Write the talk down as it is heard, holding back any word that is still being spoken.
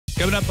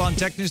Coming up on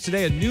Tech News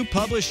Today, a new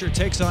publisher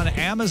takes on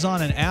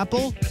Amazon and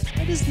Apple.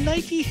 Why does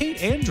Nike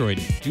hate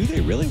Android? Do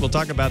they really? We'll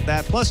talk about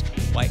that. Plus,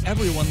 why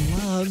everyone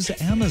loves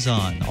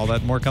Amazon. All that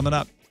and more coming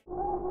up.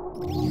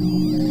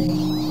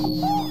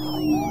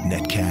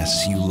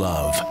 Netcasts you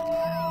love.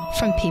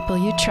 From people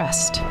you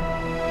trust.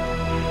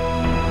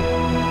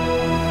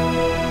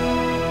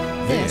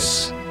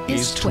 This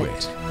is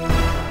Twit.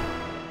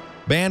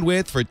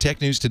 Bandwidth for Tech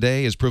News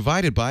Today is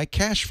provided by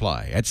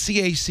CashFly at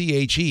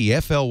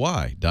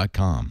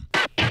CACHEFLY.com.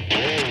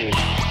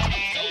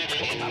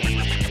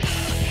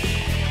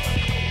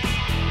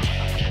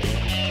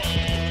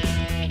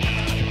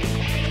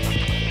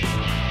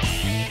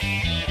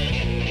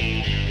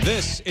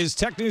 This is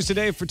Tech News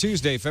Today for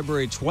Tuesday,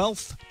 February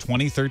 12th,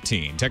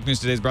 2013. Tech News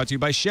Today is brought to you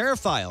by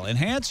ShareFile.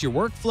 Enhance your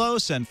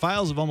workflow. Send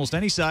files of almost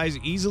any size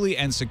easily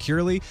and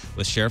securely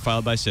with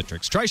ShareFile by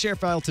Citrix. Try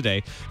ShareFile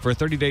today. For a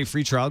 30-day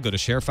free trial, go to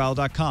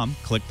sharefile.com,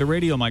 click the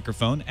radio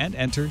microphone, and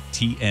enter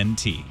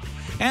TNT.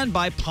 And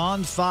by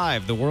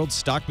Pond5, the world's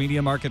stock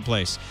media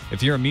marketplace.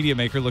 If you're a media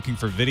maker looking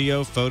for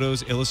video,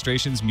 photos,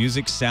 illustrations,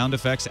 music, sound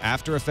effects,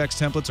 After Effects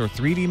templates, or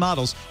 3D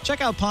models, check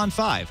out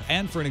Pond5.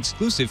 And for an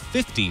exclusive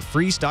 50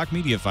 free stock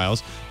media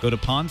files, go to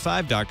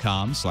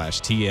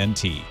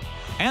pond5.com/TNT.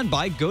 And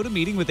by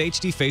GoToMeeting with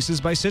HD Faces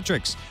by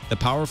Citrix, the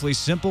powerfully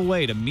simple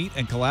way to meet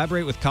and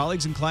collaborate with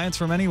colleagues and clients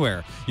from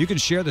anywhere. You can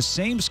share the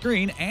same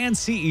screen and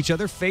see each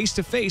other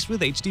face-to-face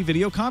with HD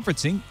video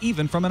conferencing,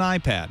 even from an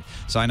iPad.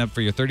 Sign up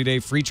for your 30-day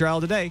free trial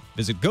today.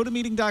 Visit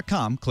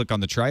GoToMeeting.com, click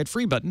on the Try It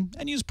Free button,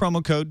 and use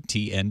promo code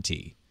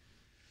TNT.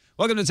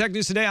 Welcome to Tech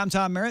News Today. I'm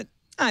Tom Merritt.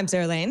 I'm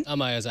Sarah Lane.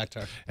 I'm Aya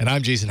Zakhtar. And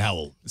I'm Jason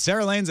Howell.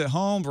 Sarah Lane's at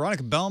home.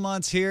 Veronica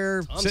Belmont's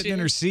here, sitting in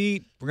her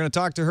seat. We're going to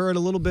talk to her in a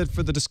little bit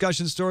for the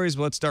discussion stories,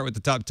 but let's start with the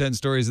top 10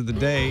 stories of the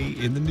day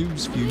in the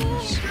news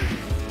fuse.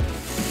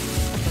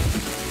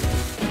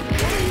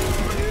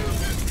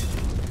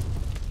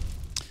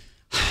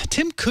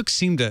 Tim Cook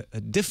seemed a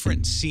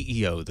different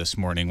CEO this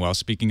morning while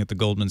speaking at the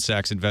Goldman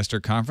Sachs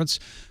Investor Conference.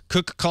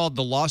 Cook called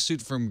the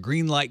lawsuit from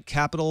Greenlight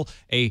Capital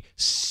a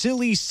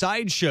silly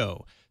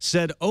sideshow,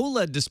 said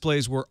OLED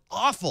displays were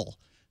awful,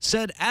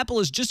 said Apple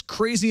is just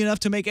crazy enough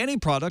to make any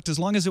product as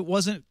long as it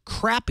wasn't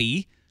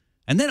crappy,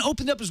 and then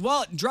opened up his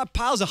wallet and dropped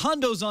piles of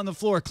hundos on the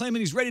floor,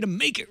 claiming he's ready to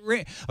make it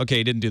rain. Okay,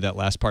 he didn't do that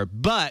last part,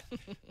 but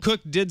Cook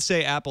did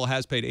say Apple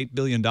has paid $8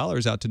 billion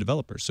out to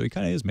developers, so he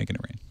kind of is making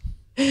it rain.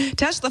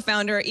 Tesla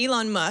founder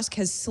Elon Musk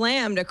has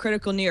slammed a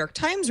critical New York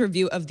Times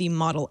review of the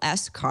Model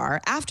S car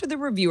after the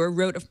reviewer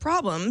wrote of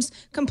problems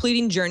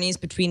completing journeys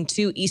between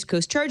two East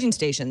Coast charging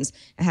stations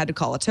and had to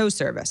call a tow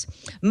service.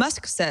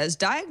 Musk says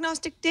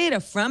diagnostic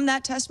data from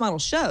that test model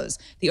shows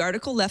the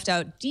article left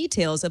out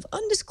details of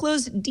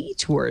undisclosed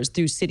detours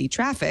through city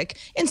traffic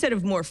instead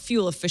of more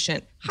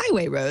fuel-efficient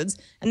highway roads,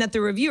 and that the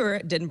reviewer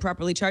didn't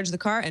properly charge the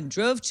car and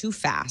drove too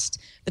fast.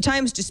 The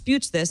Times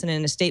disputes this and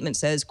in a statement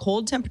says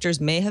cold temperatures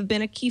may have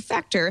been a key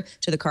factor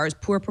to the car's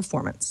poor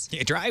performance.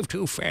 You drive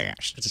too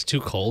fast. It's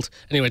too cold.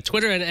 Anyway,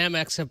 Twitter and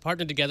Amex have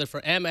partnered together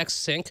for Amex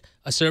Sync,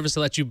 a service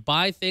that lets you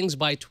buy things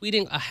by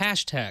tweeting a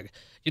hashtag.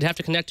 You'd have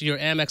to connect your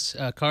Amex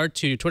card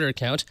to your Twitter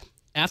account.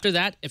 After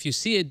that, if you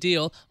see a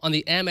deal on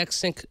the Amex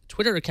Sync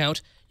Twitter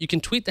account, you can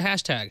tweet the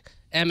hashtag.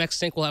 Amex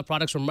Sync will have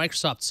products from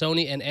Microsoft,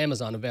 Sony, and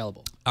Amazon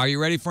available. Are you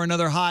ready for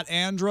another hot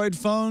Android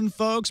phone,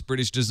 folks?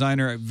 British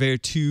designer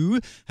Vertu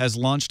has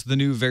launched the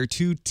new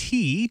Vertu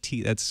T,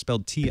 that's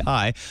spelled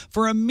T-I,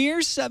 for a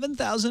mere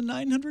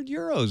 7,900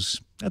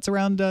 euros. That's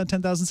around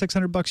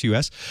 10,600 bucks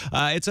US.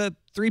 It's a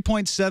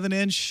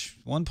 3.7-inch,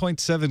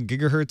 1.7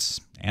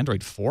 gigahertz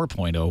Android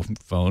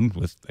 4.0 phone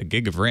with a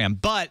gig of RAM,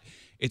 but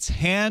it's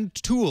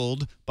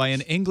hand-tooled by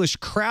an English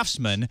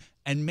craftsman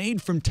and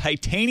made from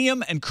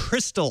titanium and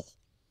crystal.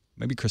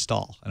 Maybe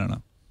Crystal. I don't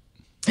know.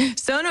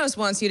 Sonos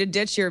wants you to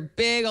ditch your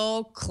big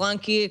old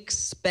clunky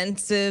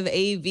expensive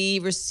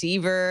AV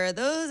receiver.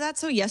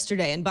 That's so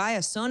yesterday, and buy a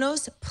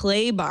Sonos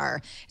Play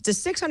Bar. It's a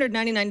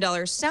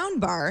 $699 sound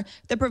bar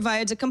that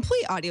provides a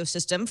complete audio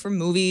system for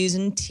movies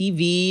and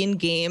TV and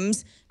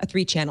games, a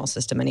 3-channel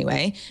system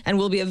anyway, and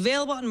will be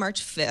available on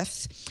March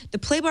 5th. The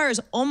Play Bar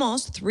is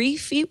almost 3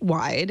 feet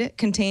wide,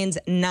 contains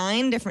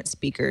 9 different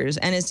speakers,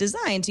 and is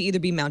designed to either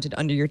be mounted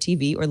under your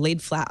TV or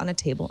laid flat on a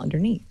table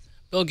underneath.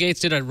 Bill Gates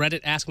did a Reddit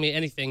Ask Me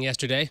Anything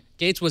yesterday.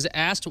 Gates was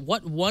asked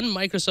what one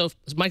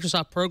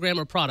Microsoft program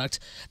or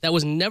product that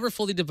was never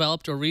fully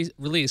developed or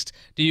released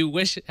do you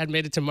wish had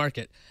made it to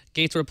market?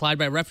 Gates replied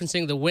by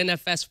referencing the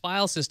WinFS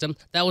file system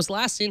that was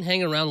last seen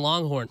hanging around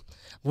Longhorn.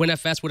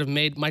 WinFS would have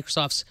made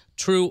Microsoft's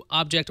true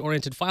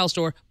object-oriented file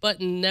store, but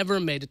never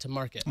made it to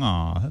market.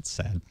 Aw, that's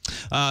sad.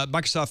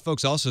 Microsoft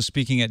folks also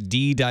speaking at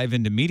Dive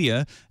Into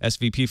Media,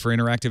 SVP for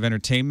Interactive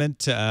Entertainment,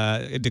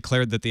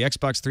 declared that the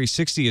Xbox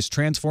 360 is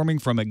transforming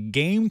from a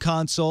game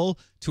console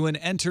to an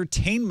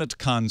entertainment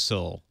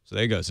console. So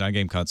there you go. It's not a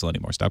game console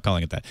anymore. Stop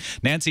calling it that.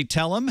 Nancy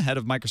Tellem, head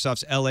of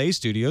Microsoft's LA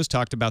studios,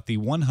 talked about the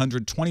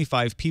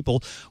 125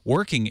 people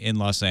working in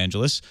Los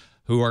Angeles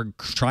who are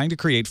trying to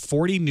create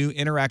 40 new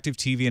interactive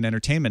TV and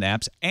entertainment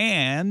apps,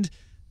 and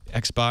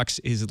Xbox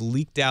is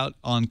leaked out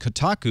on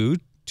Kotaku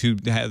to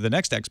the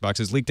next Xbox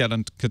is leaked out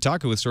on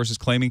Kotaku, with sources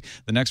claiming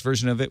the next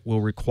version of it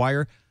will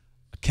require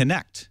a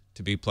Kinect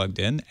to be plugged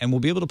in and will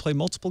be able to play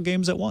multiple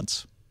games at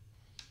once.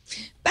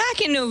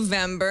 Back in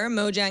November,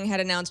 Mojang had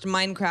announced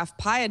Minecraft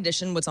Pi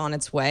Edition was on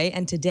its way,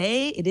 and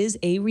today it is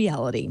a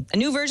reality. A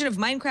new version of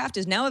Minecraft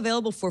is now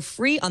available for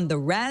free on the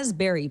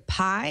Raspberry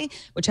Pi,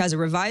 which has a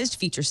revised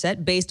feature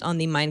set based on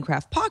the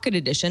Minecraft Pocket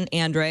Edition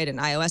Android and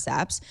iOS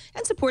apps,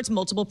 and supports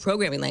multiple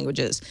programming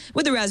languages.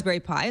 With the Raspberry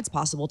Pi, it's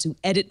possible to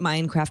edit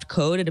Minecraft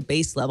code at a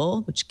base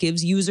level, which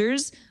gives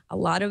users a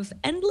lot of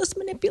endless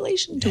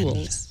manipulation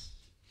tools.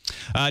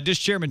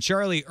 Dish chairman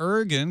Charlie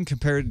Ergen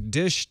compared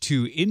Dish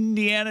to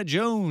Indiana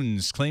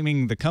Jones,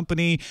 claiming the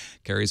company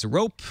carries a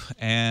rope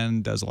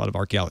and does a lot of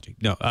archaeology.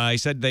 No, he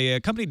said the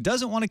company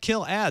doesn't want to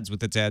kill ads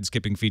with its ad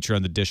skipping feature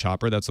on the Dish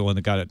Hopper. That's the one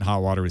that got it in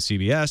hot water with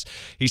CBS.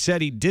 He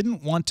said he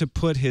didn't want to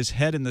put his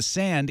head in the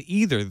sand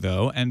either,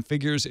 though, and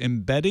figures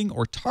embedding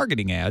or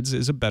targeting ads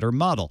is a better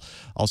model.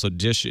 Also,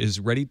 Dish is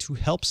ready to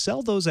help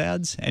sell those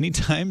ads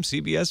anytime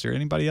CBS or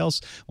anybody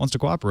else wants to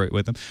cooperate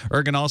with them.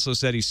 Ergen also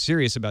said he's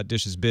serious about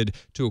Dish's bid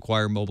to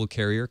acquire mobile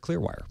carrier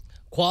Clearwire.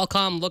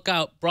 Qualcomm, look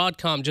out.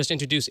 Broadcom just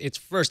introduced its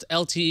first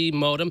LTE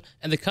modem,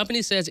 and the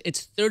company says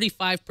it's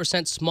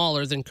 35%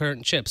 smaller than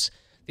current chips.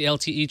 The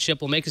LTE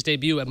chip will make its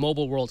debut at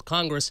Mobile World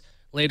Congress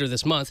later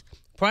this month.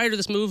 Prior to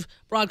this move,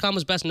 Broadcom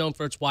was best known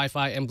for its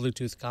Wi-Fi and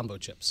Bluetooth combo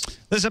chips.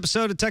 This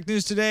episode of Tech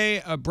News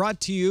Today brought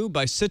to you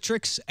by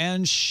Citrix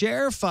and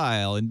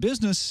ShareFile. In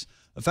business,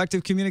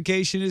 effective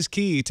communication is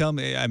key. Tell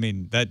me, I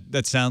mean,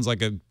 that sounds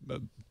like a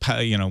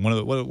one of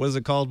the, what is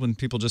it called when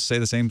people just say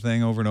the same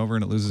thing over and over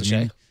and it loses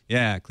meaning?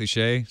 Yeah,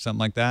 cliche, something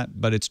like that.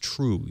 But it's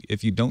true.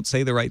 If you don't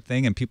say the right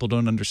thing and people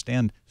don't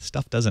understand,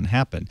 stuff doesn't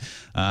happen.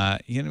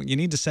 You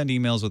need to send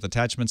emails with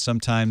attachments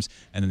sometimes,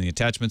 and then the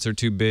attachments are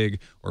too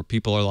big, or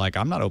people are like,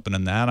 I'm not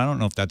opening that. I don't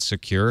know if that's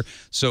secure.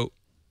 So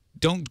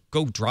don't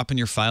go dropping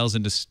your files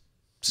into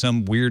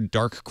some weird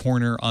dark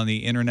corner on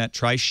the internet.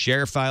 Try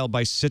ShareFile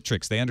by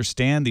Citrix. They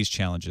understand these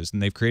challenges,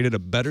 and they've created a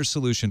better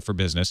solution for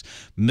business.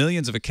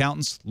 Millions of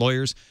accountants,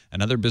 lawyers,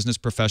 and other business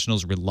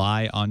professionals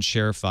rely on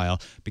ShareFile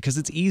because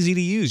it's easy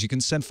to use. You can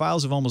send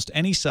files of almost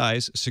any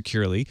size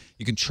securely.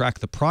 You can track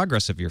the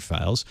progress of your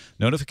files.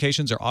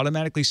 Notifications are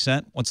automatically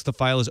sent once the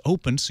file is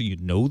opened, so you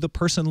know the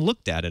person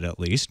looked at it at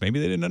least. Maybe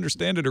they didn't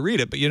understand it or read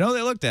it, but you know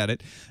they looked at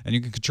it. And you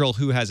can control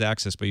who has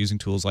access by using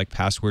tools like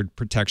password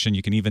protection.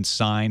 You can even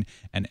sign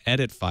and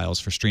edit files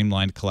for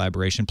streamlined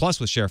collaboration. Plus,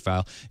 with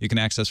ShareFile, you can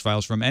access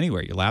files from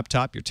anywhere, your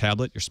laptop, your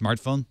tablet, your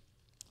smartphone.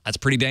 That's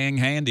pretty dang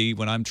handy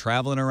when I'm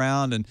traveling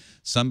around and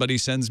somebody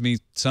sends me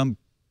some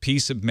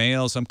piece of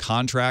mail, some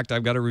contract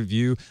I've got to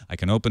review. I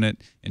can open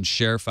it in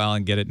ShareFile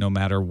and get it no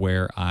matter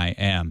where I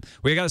am.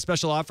 We got a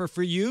special offer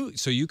for you,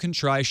 so you can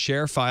try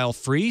ShareFile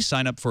free.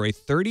 Sign up for a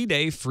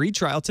 30-day free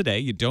trial today.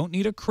 You don't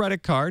need a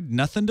credit card,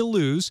 nothing to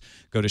lose.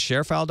 Go to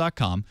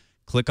sharefile.com,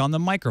 click on the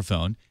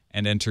microphone,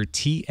 and enter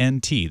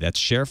TNT. That's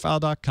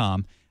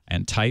sharefile.com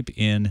and type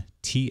in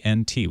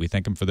TNT. We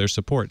thank them for their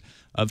support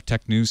of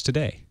Tech News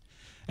Today.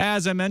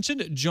 As I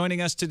mentioned,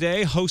 joining us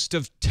today, host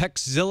of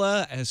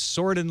Techzilla as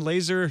Sword and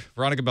Laser,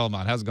 Veronica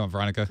Belmont. How's it going,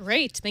 Veronica?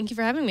 Great. Thank you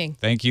for having me.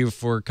 Thank you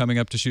for coming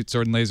up to shoot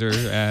Sword and Laser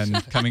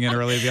and coming in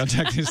early to be on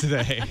Tech News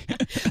Today.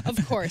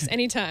 Of course,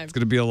 anytime. It's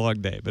going to be a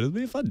long day, but it'll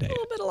be a fun day. A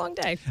little bit of a long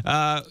day.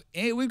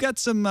 Hey, we've got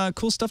some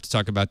cool stuff to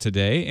talk about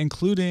today,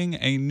 including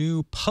a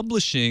new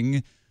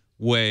publishing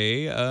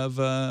way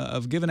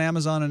of giving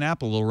Amazon and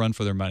Apple a little run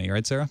for their money.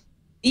 Right, Sarah?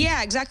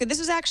 Yeah, exactly. This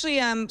is actually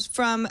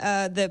from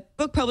the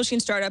book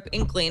publishing startup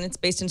Inkling. It's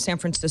based in San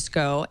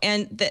Francisco.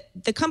 And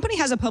the company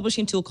has a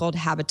publishing tool called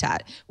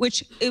Habitat,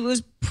 which it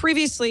was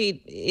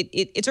previously,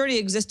 it's already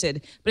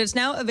existed, but it's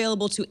now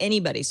available to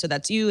anybody. So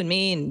that's you and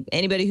me and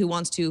anybody who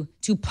wants to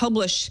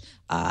publish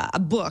a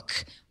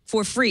book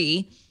for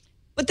free.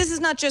 But this is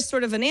not just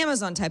sort of an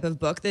Amazon type of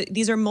book.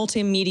 These are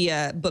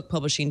multimedia book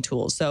publishing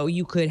tools. So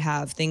you could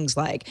have things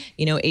like,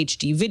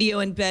 HD video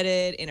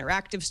embedded,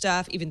 interactive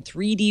stuff, even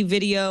 3D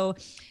video.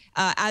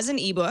 As an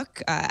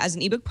ebook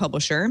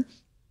publisher,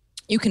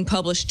 you can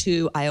publish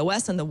to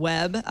iOS and the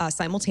web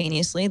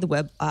simultaneously, the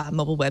web,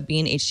 mobile web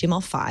being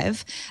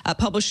HTML5.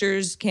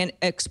 Publishers can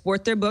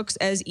export their books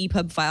as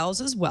EPUB files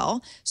as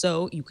well.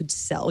 So you could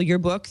sell your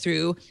book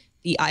through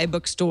the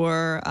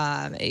iBookstore,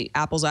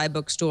 Apple's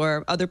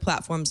iBookstore, other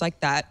platforms like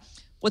that.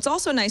 What's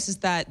also nice is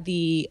that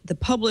the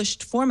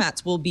published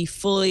formats will be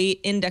fully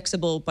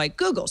indexable by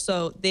Google,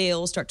 so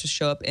they'll start to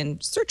show up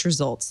in search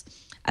results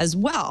as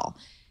well.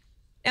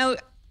 Now,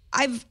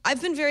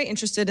 I've been very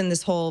interested in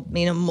this whole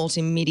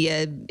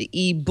multimedia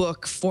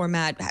ebook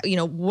format.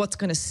 What's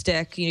going to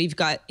stick? You've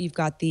got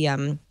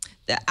the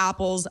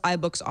Apple's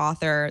iBooks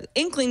author,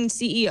 Inkling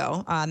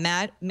CEO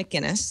Matt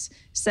McGinnis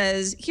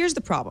says, here's the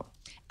problem.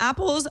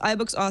 Apple's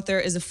iBooks author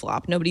is a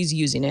flop. Nobody's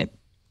using it,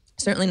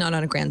 certainly not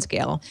on a grand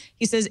scale.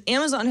 He says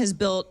Amazon has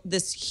built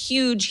this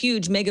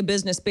huge mega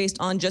business based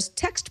on just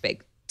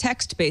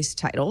text-based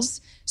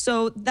titles.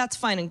 So that's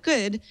fine and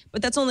good,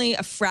 but that's only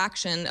a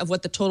fraction of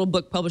what the total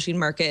book publishing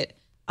market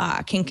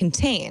can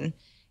contain.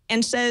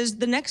 and says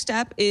the next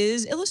step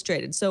is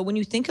illustrated. So when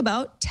you think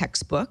about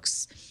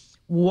textbooks,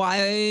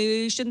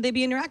 why shouldn't they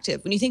be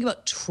interactive? When you think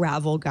about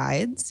travel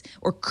guides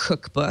or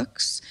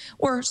cookbooks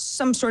or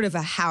some sort of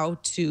a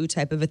how-to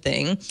type of a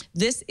thing,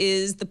 this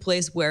is the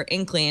place where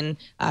Inkling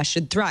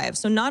should thrive.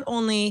 So not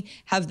only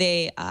have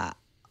they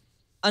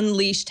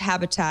unleashed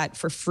Habitat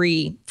for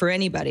free for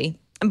anybody,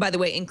 and by the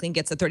way, Inkling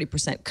gets a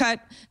 30% cut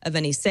of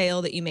any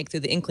sale that you make through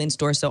the Inkling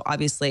store, so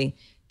obviously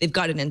they've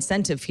got an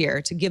incentive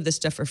here to give this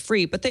stuff for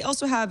free, but they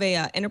also have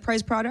a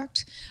enterprise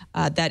product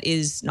that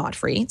is not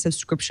free. It's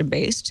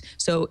subscription-based,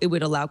 so it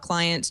would allow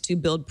clients to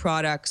build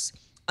products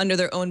under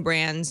their own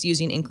brands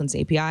using Inkling's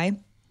API.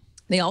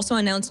 They also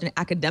announced an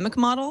academic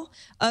model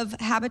of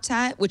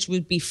Habitat, which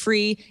would be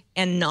free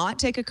and not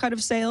take a cut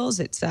of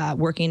sales. It's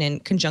working in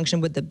conjunction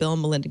with the Bill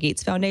and Melinda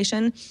Gates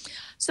Foundation.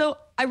 So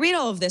I read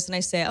all of this and I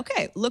say,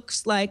 okay,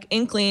 looks like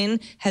Inkling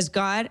has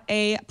got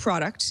a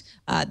product.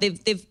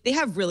 They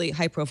have really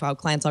high-profile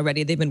clients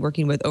already. They've been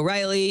working with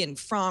O'Reilly and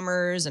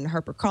Frommer's and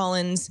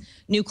HarperCollins.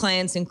 New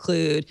clients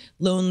include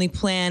Lonely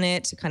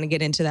Planet to kind of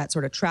get into that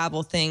sort of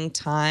travel thing,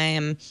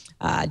 Time,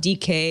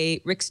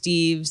 DK, Rick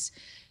Steves,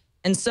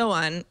 and so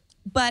on.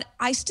 But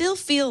I still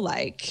feel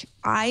like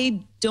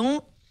I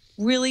don't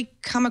really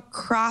come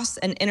across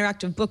an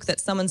interactive book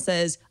that someone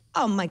says,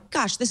 "Oh my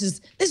gosh, this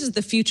is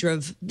the future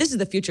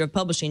of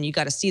publishing. You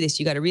got to see this,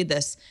 you got to read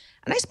this."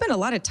 And I spend a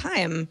lot of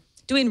time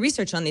doing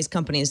research on these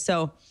companies.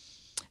 So,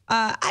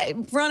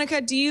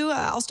 Veronica,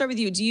 I'll start with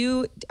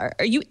you.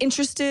 Are you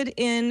interested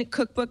in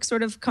cookbook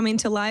sort of coming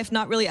to life?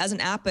 Not really as an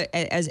app, but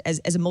as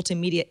a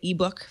multimedia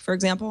ebook, for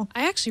example?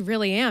 I actually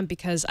really am,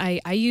 because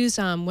I use,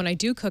 when I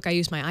do cook, I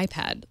use my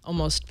iPad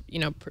almost,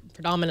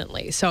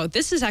 predominantly. So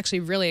this is actually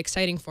really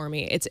exciting for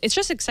me. It's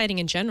just exciting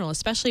in general,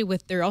 especially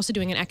with, they're also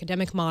doing an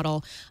academic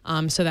model,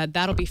 so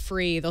that'll be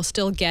free. They'll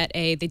still get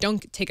they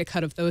don't take a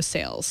cut of those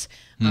sales.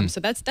 So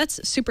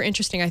that's super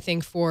interesting, I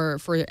think, for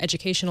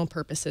educational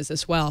purposes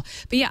as well.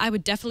 But yeah, I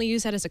would definitely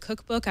use that as a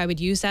cookbook. I would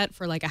use that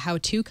for like a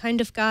how-to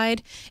kind of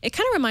guide. It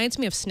kind of reminds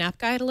me of Snap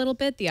Guide a little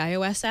bit, the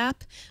iOS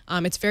app.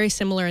 It's very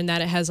similar in that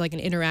it has like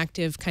an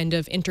interactive kind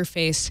of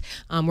interface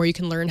where you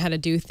can learn how to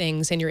do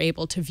things, and you're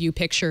able to view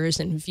pictures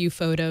and view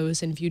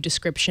photos and view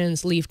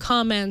descriptions, leave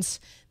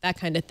comments, that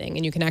kind of thing.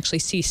 And you can actually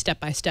see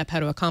step by step how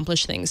to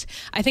accomplish things.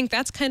 I think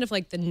that's kind of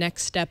like the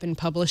next step in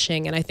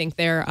publishing. And I think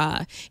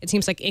it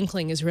seems like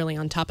Inkling is really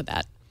on top of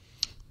that.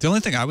 The only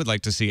thing I would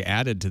like to see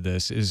added to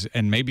this is,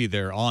 and maybe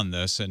they're on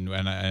this, and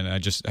I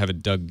just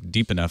haven't dug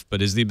deep enough,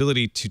 but is the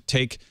ability to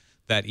take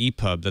that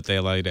EPUB that they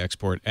allow you to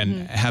export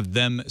and have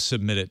them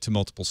submit it to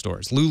multiple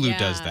stores. Lulu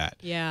does that.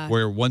 Yeah.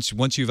 Where once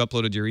you've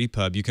uploaded your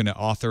EPUB, you can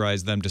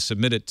authorize them to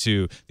submit it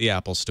to the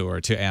Apple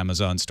Store, to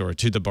Amazon Store,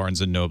 to the Barnes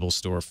 & Noble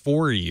Store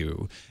for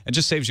you. It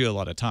just saves you a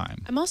lot of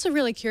time. I'm also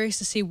really curious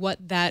to see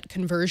what that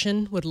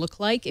conversion would look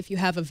like if you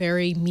have a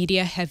very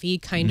media-heavy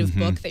kind of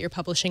book that you're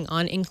publishing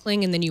on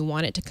Inkling, and then you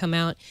want it to come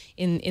out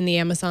in the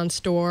Amazon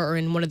Store or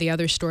in one of the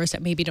other stores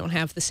that maybe don't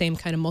have the same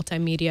kind of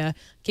multimedia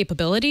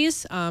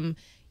capabilities.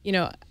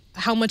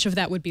 How much of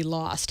that would be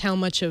lost? How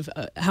much do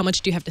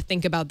you have to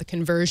think about the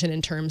conversion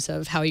in terms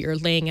of how you're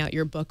laying out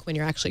your book when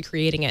you're actually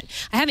creating it?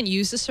 I haven't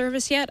used the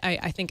service yet.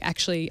 I think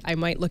actually I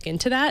might look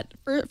into that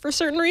for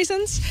certain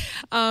reasons.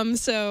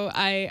 So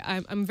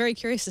I'm very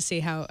curious to see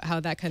how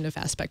that kind of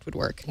aspect would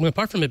work. Well,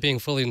 apart from it being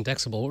fully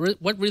indexable,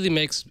 what really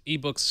makes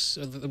ebooks,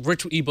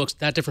 rich ebooks,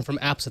 that different from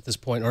apps at this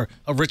point, or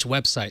a rich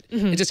website?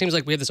 It just seems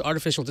like we have this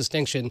artificial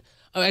distinction.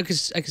 I could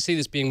see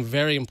this being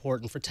very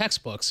important for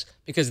textbooks,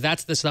 because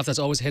that's the stuff that's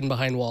always hidden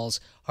behind walls,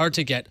 hard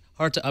to get,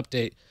 hard to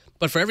update.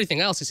 But for everything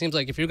else, it seems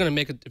like if you're going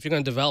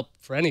to develop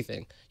for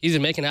anything, either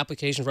make an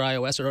application for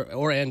iOS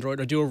or Android,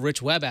 or do a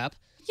rich web app.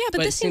 Yeah,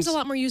 but this seems a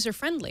lot more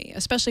user-friendly,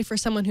 especially for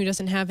someone who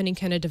doesn't have any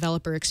kind of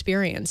developer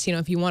experience.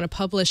 If you want to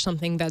publish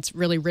something that's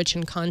really rich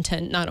in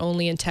content, not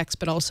only in text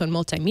but also in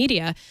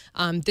multimedia,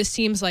 this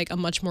seems like a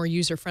much more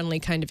user-friendly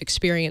kind of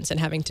experience than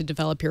having to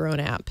develop your own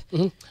app.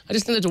 I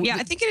just think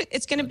I think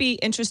it's going to be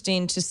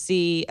interesting to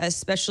see,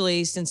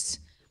 especially since,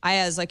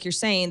 as like you're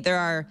saying, there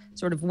are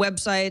sort of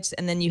websites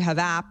and then you have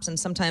apps, and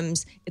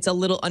sometimes it's a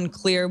little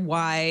unclear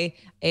why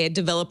a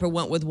developer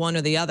went with one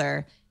or the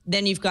other.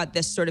 Then you've got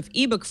this sort of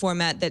ebook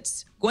format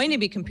that's going to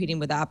be competing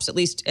with apps, at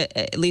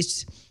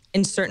least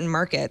in certain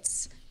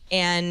markets.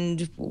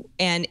 And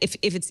if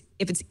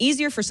it's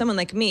easier for someone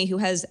like me who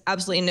has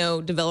absolutely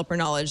no developer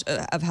knowledge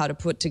of how to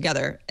put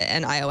together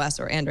an iOS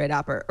or Android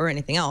app or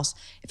anything else,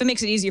 if it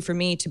makes it easier for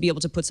me to be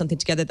able to put something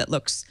together that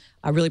looks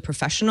really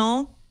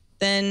professional,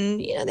 then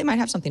they might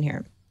have something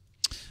here.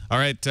 All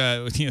right,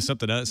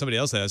 somebody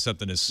else that has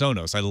something is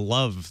Sonos. I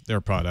love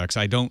their products.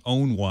 I don't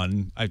own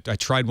one. I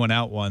tried one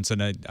out once,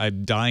 and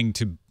I'm dying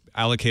to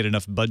allocate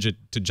enough budget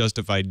to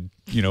justify,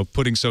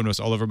 putting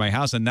Sonos all over my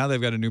house. And now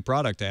they've got a new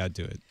product to add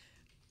to it.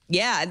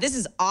 Yeah, this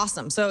is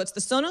awesome. So it's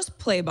the Sonos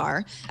Play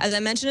Bar. As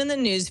I mentioned in the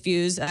news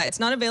views, it's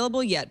not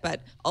available yet,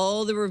 but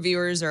all the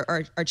reviewers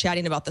are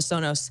chatting about the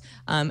Sonos,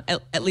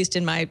 at least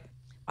in my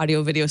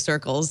audio video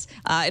circles.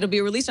 It'll be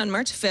released on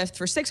March 5th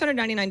for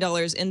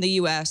 $699 in the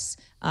US.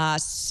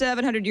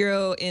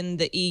 €700 in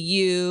the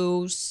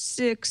EU,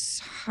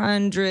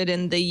 600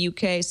 in the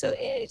UK. So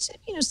it's,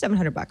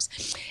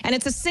 $700. And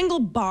it's a single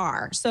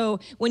bar. So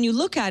when you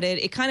look at it,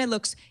 it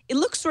looks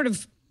sort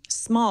of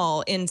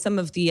small in some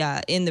of the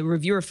in the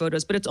reviewer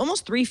photos, but it's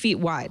almost 3 feet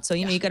wide. So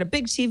you got a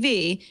big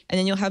TV, and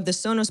then you'll have the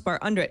Sonos bar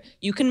under it.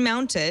 You can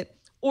mount it,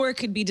 or it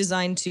could be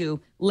designed to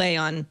lay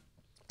on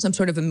some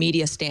sort of a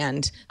media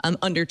stand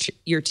under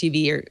your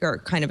TV or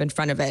kind of in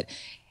front of it.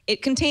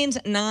 It contains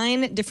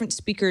 9 different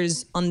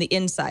speakers on the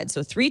inside.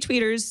 So 3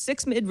 tweeters,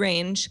 6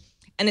 mid-range,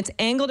 and it's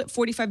angled at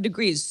 45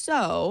 degrees.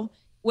 So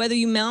whether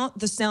you mount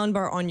the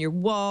soundbar on your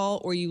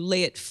wall or you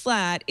lay it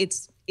flat,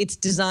 it's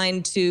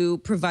designed to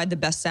provide the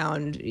best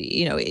sound,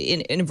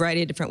 in a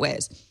variety of different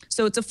ways.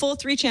 So it's a full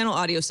 3-channel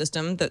audio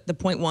system. The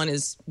point one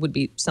would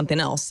be something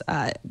else.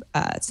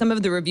 Some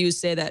of the reviews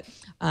say that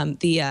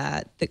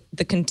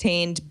the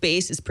contained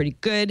bass is pretty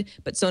good,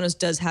 but Sonos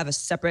does have a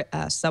separate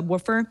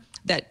subwoofer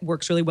that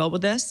works really well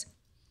with this.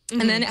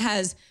 And then it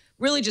has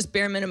really just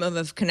bare minimum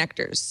of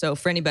connectors. So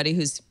for anybody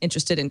who's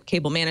interested in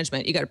cable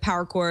management, you got a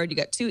power cord, you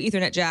got 2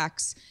 Ethernet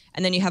jacks,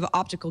 and then you have an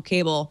optical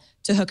cable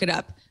to hook it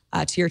up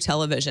to your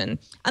television.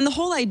 And the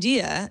whole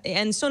idea,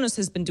 and Sonos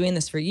has been doing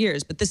this for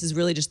years, but this is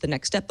really just the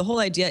next step. The whole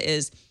idea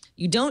is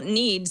you don't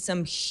need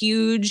some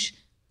huge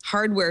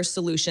hardware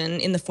solution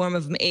in the form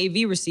of an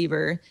AV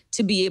receiver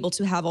to be able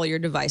to have all your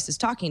devices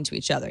talking to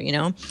each other.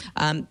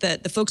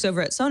 The folks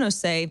over at Sonos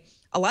say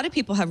a lot of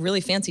people have really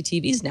fancy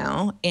TVs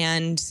now,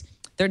 and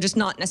they're just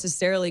not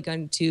necessarily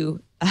going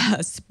to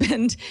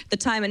spend the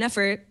time and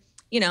effort,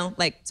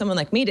 like someone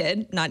like me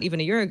did, not even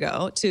a year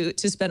ago, to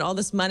spend all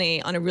this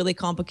money on a really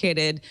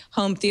complicated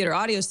home theater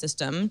audio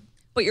system.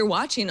 But you're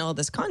watching all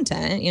this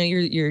content.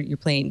 You're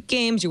playing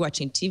games, you're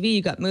watching TV,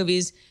 you got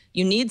movies.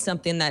 You need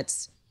something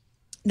that's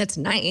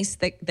nice,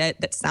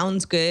 that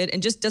sounds good,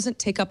 and just doesn't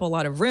take up a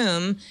lot of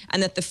room.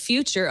 And that the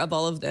future of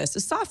all of this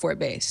is software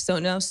based.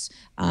 Sonos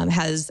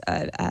has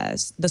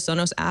the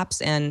Sonos apps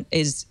and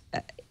is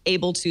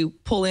able to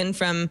pull in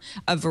from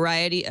a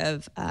variety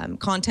of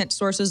content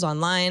sources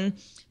online.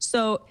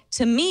 So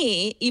to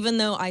me, even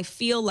though I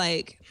feel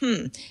like,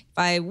 if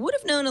I would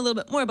have known a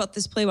little bit more about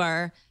this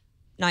playbar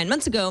 9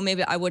 months ago,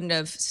 maybe I wouldn't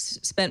have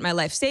spent my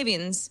life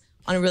savings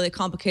on a really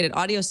complicated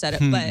audio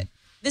setup. But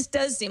this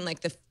does seem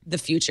like the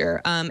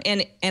future.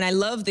 And I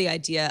love the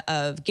idea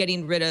of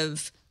getting rid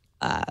of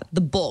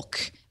the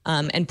bulk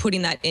and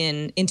putting that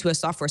into a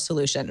software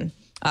solution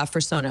for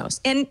Sonos.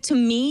 And to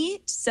me,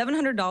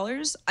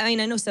 $700, I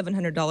know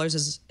 $700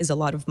 is a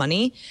lot of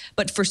money,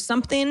 but for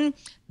something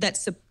that's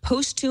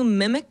supposed to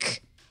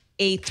mimic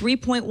a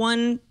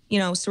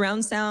 3.1,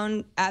 surround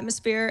sound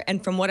atmosphere,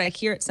 and from what I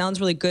hear, it sounds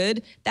really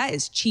good, that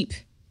is cheap.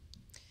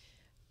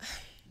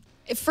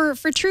 For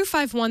True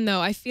 5.1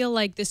 though, I feel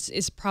like this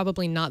is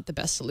probably not the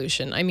best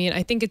solution. I mean,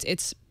 I think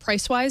it's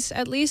price-wise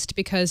at least,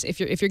 because if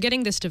you're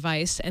getting this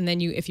device, and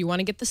then if you want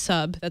to get the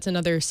sub, that's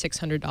another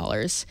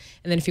 $600,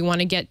 and then if you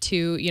want to get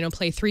to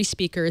play 3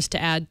 speakers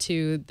to add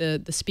to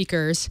the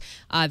speakers,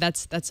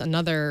 that's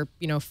another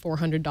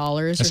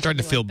 $400. It's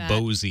starting to feel like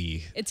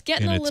Bosey. It's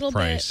getting a little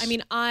price. bit. I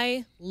mean,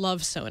 I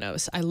love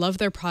Sonos. I love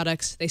their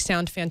products. They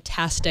sound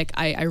fantastic.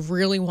 I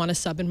really want a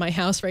sub in my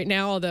house right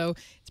now, although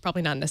it's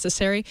probably not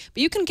necessary.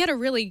 But you can get a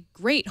really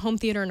great home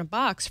theater in a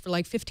box for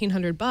like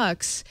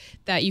 $1,500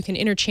 that you can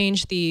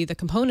interchange the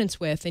components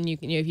with, and you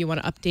can, if you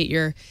want to update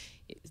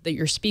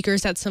your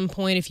speakers at some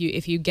point, if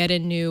you get a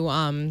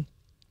new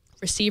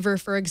receiver,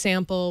 for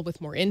example, with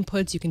more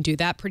inputs, you can do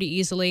that pretty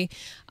easily.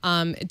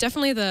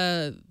 Definitely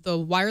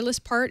the wireless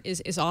part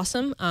is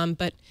awesome,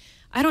 but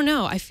I don't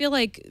know. I feel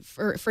like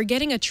for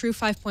getting a true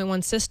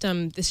 5.1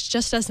 system, this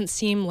just doesn't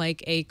seem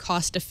like a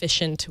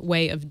cost-efficient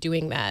way of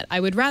doing that. I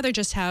would rather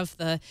just have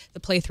the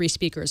Play 3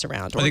 speakers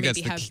around, or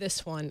maybe have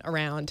this one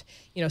around,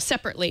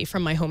 separately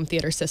from my home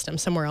theater system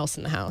somewhere else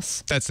in the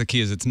house. That's the key,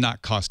 is it's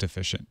not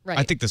cost-efficient. Right.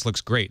 I think this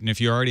looks great, and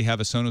if you already have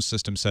a Sonos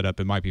system set up,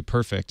 it might be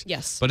perfect.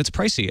 Yes. But it's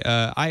pricey.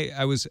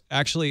 I was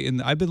actually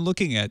I've been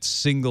looking at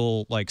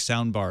single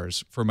sound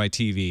bars for my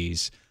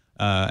TVs.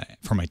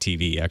 For my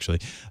TV,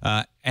 actually.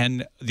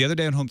 And the other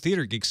day on Home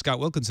Theater Geek, Scott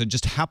Wilkinson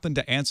just happened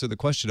to answer the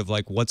question of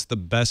what's the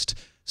best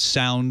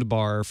sound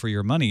bar for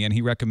your money, and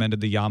he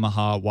recommended the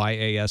Yamaha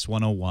YAS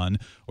 101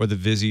 or the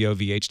Vizio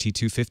VHT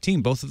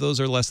 215. Both of those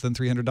are less than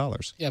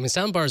 $300. Yeah, I mean,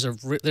 sound bars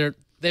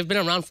they've been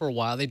around for a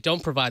while. They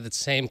don't provide the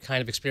same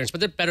kind of experience,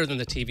 but they're better than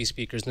the TV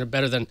speakers, and they're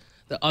better than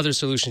the other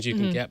solutions you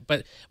can get.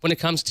 But when it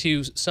comes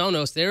to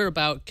Sonos, they're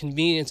about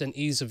convenience and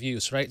ease of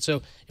use, right?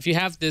 So if you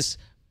have this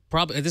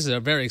is a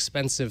very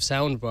expensive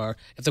sound bar.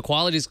 If the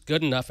quality is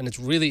good enough and it's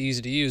really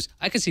easy to use,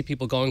 I could see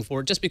people going for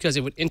it just because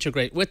it would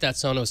integrate with that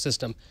Sonos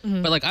system.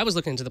 But I was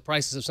looking into the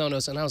prices of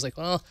Sonos, and I was like,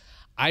 well,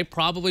 I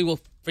probably will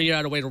figure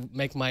out a way to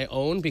make my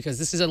own, because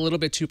this is a little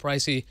bit too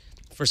pricey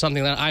for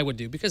something that I would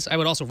do, because I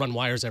would also run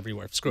wires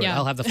everywhere. Screw it,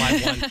 I'll have the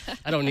 5.1.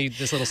 I don't need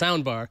this little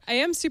sound bar. I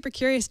am super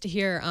curious to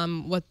hear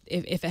what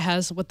if it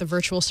has what the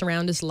virtual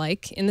surround is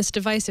like in this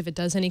device, if it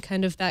does any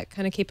kind of that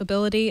kind of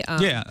capability.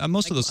 Yeah,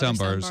 most of those sound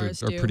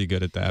bars are pretty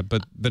good at that,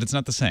 but it's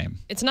not the same.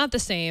 It's not the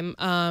same,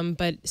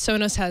 but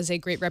Sonos has a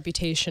great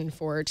reputation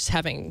for just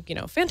having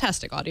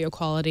fantastic audio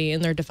quality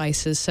in their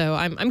devices. So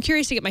I'm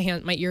curious to get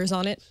my ears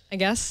on it, I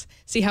guess,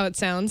 see how it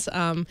sounds.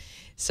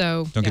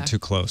 So don't get too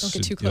close. Don't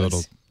get too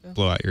close. It'll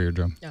blow out your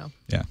eardrum. No.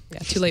 Yeah. Yeah,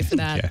 too late for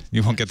that. Yeah,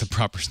 you won't get the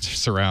proper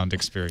surround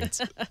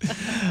experience. All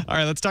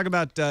right, let's talk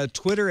about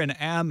Twitter and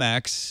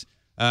Amex.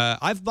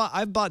 I've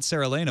bought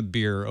Sarah Lane a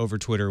beer over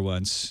Twitter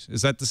once.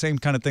 Is that the same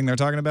kind of thing they're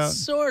talking about?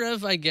 Sort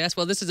of, I guess.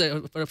 Well, this is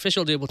an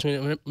official deal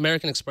between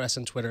American Express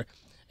and Twitter.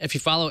 If you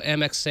follow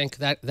Amex Sync,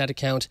 that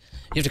account,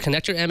 you have to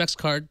connect your Amex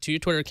card to your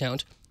Twitter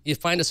account. You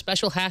find a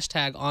special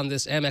hashtag on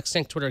this Amex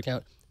Sync Twitter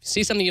account. If you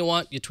see something you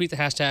want, you tweet the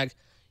hashtag.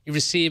 You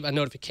receive a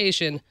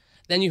notification.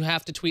 Then you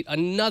have to tweet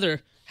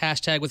another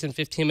hashtag within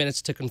 15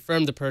 minutes to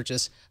confirm the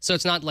purchase. So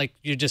it's not like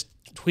you're just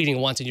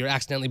tweeting once and you're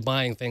accidentally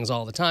buying things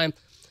all the time.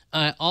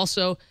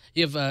 Also,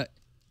 you have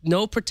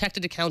no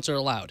protected accounts are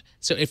allowed.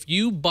 So if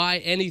you buy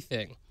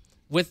anything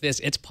with this,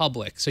 it's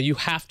public. So you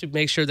have to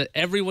make sure that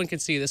everyone can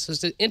see this. So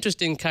it's an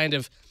interesting kind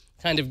of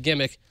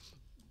gimmick.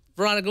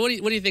 Veronica, what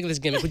do you think of this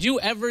gimmick? Would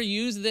you ever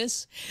use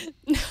this?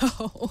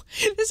 No,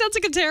 this sounds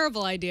like a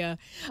terrible idea.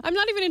 I'm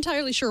not even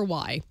entirely sure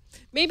why.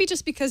 Maybe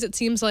just because it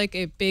seems like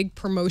a big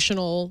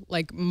promotional,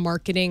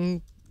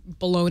 marketing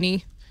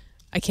baloney.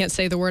 I can't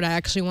say the word I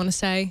actually want to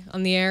say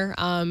on the air.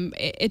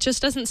 It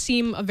just doesn't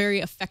seem a very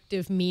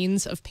effective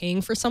means of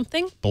paying for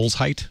something. Bull's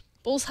height?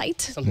 Bull's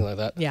height? Something like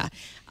that. Yeah.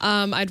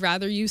 I'd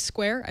rather use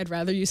Square. I'd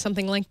rather use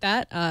something like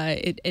that.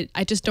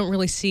 I just don't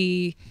really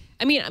see...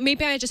 I mean,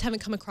 maybe I just haven't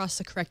come across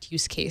the correct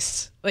use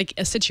case. Like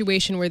a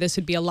situation where this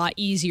would be a lot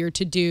easier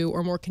to do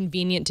or more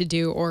convenient to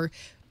do or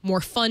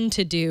more fun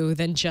to do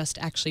than just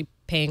actually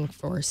paying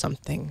for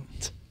something.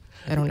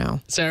 I don't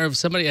know. Sarah,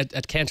 somebody at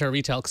Kantar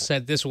Retail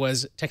said this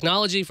was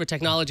technology for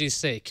technology's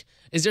sake.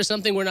 Is there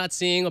something we're not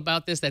seeing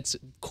about this that's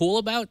cool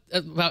about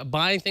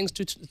buying things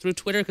through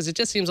Twitter? Because it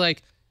just seems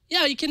like,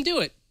 yeah, you can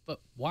do it. But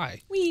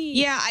why?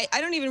 Yeah, I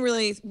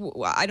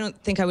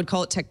don't think I would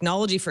call it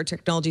technology for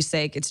technology's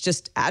sake. It's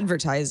just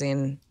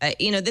advertising.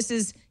 This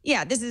is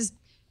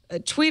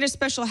tweet a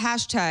special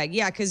hashtag.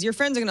 Yeah, because your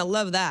friends are going to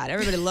love that.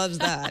 Everybody loves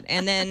that.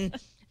 And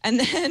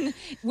then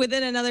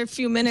within another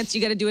few minutes,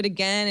 you got to do it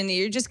again. And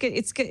you're just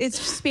it's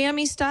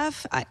spammy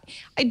stuff. I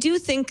do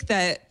think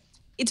that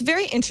it's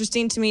very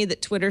interesting to me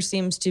that Twitter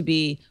seems to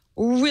be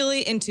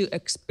really into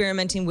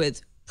experimenting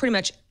with pretty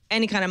much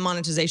any kind of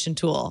monetization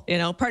tool,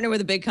 partner with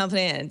a big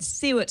company and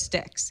see what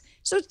sticks.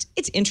 So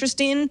it's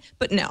interesting,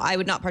 but no, I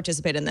would not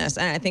participate in this.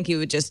 And I think you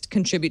would just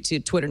contribute to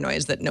Twitter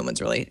noise that no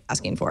one's really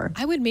asking for.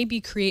 I would maybe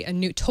create a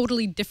new,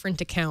 totally different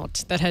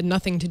account that had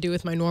nothing to do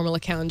with my normal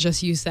account and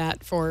just use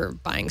that for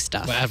buying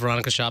stuff. Have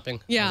Veronica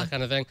shopping? Yeah. That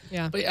kind of thing?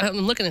 Yeah. But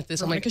I'm looking at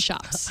this, Veronica I'm like,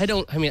 shops.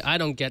 I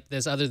don't get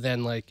this other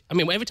than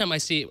every time I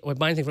see or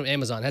buy anything from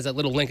Amazon, it has that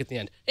little link at the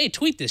end. Hey,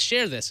 tweet this,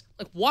 share this.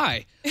 Like,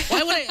 why?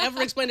 Why would I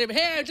ever explain to him,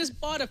 hey, I just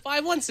bought a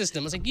 5.1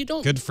 system? I was like, you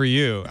don't. Good for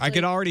you. I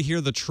could already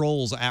hear the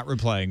trolls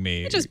replying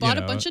me. I just bought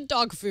a bunch of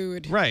dog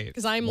food. Right.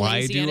 Because I'm Why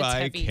lazy do and it's I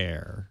heavy.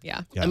 care?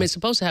 Yeah. I mean, it's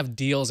supposed to have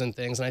deals and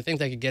things, and I think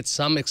that could get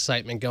some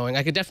excitement going.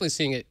 I could definitely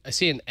see it. I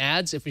see it in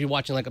ads if you're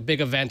watching a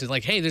big event. It's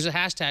like, hey, there's a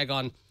hashtag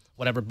on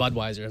whatever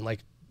Budweiser, and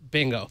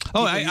bingo.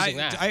 Oh,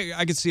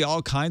 I could see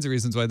all kinds of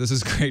reasons why this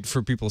is great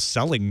for people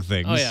selling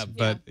things. Oh, yeah.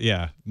 But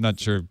I'm not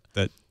sure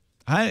that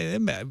I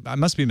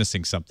must be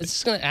missing something. It's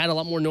just going to add a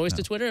lot more noise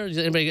to Twitter. Or is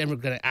anybody ever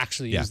going to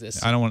actually use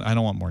this? I don't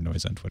want more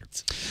noise on Twitter.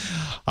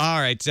 All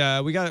right,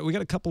 we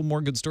got a couple more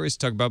good stories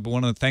to talk about, but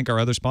want to thank our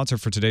other sponsor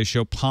for today's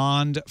show,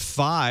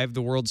 Pond5,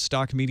 the world's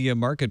stock media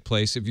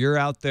marketplace. If you're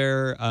out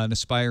there, an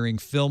aspiring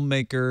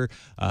filmmaker,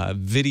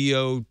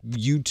 video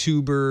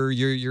YouTuber,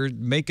 you're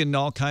making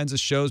all kinds of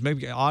shows,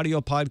 maybe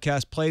audio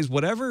podcast plays,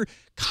 whatever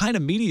kind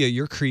of media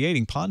you're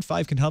creating,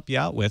 Pond5 can help you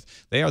out with.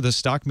 They are the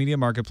stock media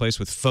marketplace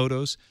with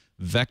photos,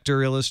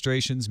 vector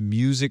illustrations,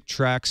 music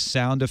tracks,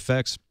 sound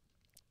effects,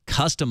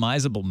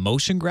 customizable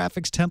motion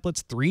graphics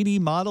templates, 3D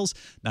models,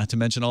 not to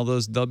mention all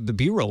those the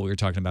B-roll we were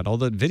talking about, all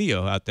the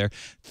video out there.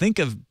 Think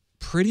of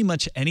pretty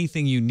much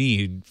anything you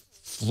need.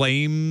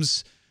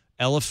 Flames,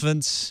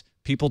 elephants,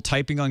 people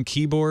typing on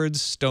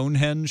keyboards,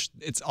 Stonehenge,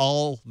 it's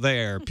all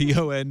there.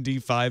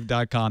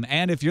 POND5.com.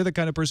 And if you're the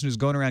kind of person who's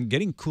going around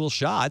getting cool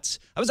shots,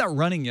 I was out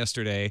running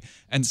yesterday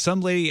and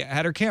some lady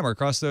had her camera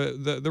across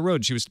the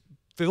road. She was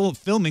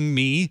filming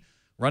me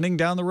running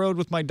down the road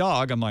with my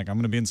dog. I'm like, I'm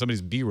going to be in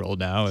somebody's B-roll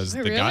now as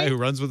the guy who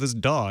runs with his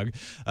dog.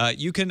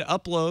 You can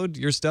upload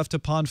your stuff to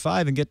Pond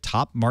 5 and get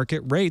top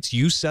market rates.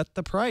 You set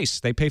the price.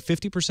 They pay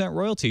 50%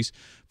 royalties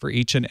for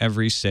each and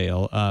every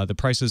sale. The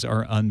prices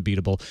are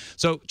unbeatable.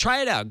 So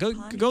try it out.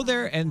 Go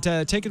there and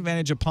take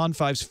advantage of Pond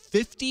 5's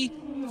 50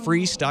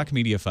 free stock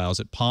media files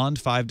at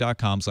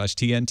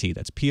pond5.com/TNT.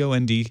 That's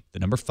POND, the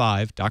number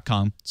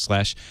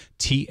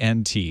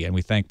 5.com/TNT. And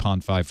we thank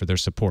Pond 5 for their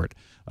support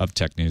of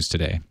Tech News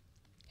Today.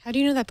 How do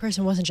you know that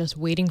person wasn't just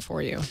waiting for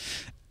you?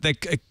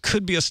 It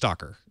could be a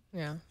stalker.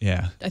 Yeah.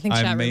 Yeah. I think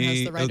chat room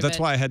has the right That's of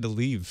it. why I had to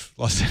leave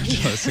Los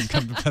Angeles and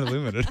come to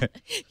Petaluma today.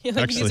 You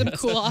like need some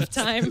cool off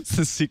time. It's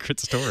the secret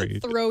story.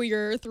 Throw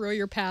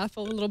your path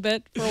a little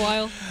bit for a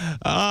while.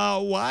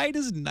 Why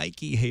does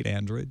Nike hate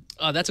Android?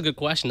 That's a good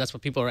question. That's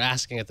what people are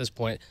asking at this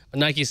point. But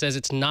Nike says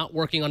it's not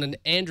working on an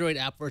Android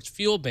app for its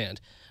Fuel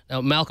band.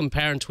 Now, Malcolm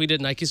Perrin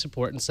tweeted Nike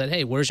support and said,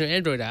 hey, where's your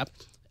Android app?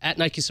 At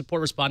Nike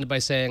support responded by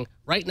saying,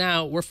 right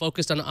now, we're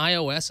focused on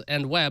iOS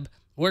and web.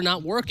 We're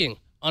not working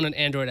on an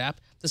Android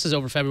app. This is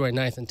over February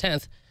 9th and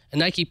 10th. And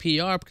Nike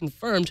PR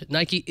confirmed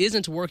Nike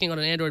isn't working on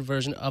an Android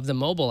version of the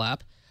mobile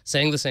app,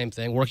 saying the same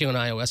thing, working on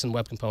iOS and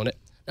web component.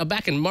 Now,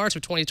 back in March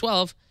of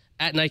 2012,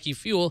 at Nike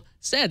Fuel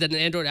said that an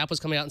Android app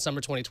was coming out in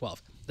summer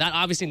 2012. That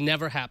obviously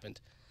never happened.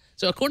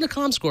 So according to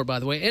ComScore, by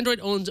the way, Android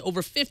owns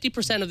over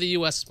 50% of the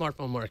U.S.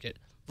 smartphone market.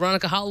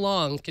 Veronica, how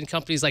long can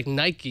companies like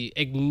Nike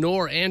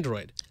ignore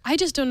Android? I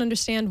just don't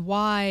understand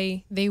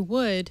why they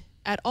would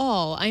at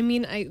all. I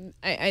mean,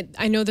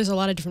 I know there's a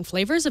lot of different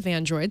flavors of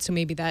Android, so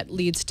maybe that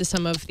leads to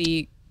some of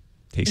the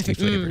tasty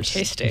flavors.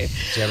 Tasty.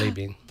 Jelly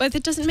bean. But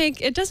it doesn't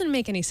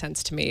make any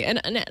sense to me.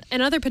 And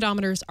other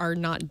pedometers are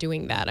not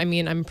doing that. I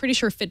mean, I'm pretty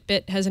sure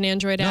Fitbit has an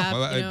Android app.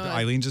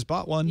 Eileen just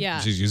bought one. Yeah.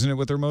 She's using it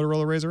with her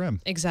Motorola Razr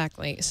M.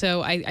 Exactly.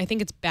 So I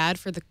think it's bad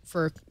for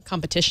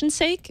competition's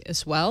sake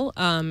as well,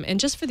 and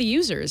just for the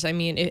users. I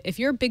mean, if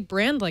you're a big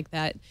brand like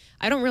that,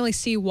 I don't really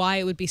see why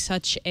it would be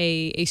such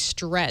a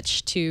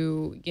stretch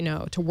to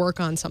work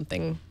on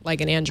something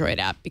like an Android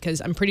app,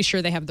 because I'm pretty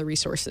sure they have the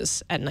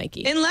resources at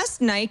Nike. Unless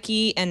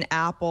Nike and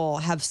Apple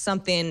have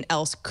something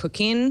else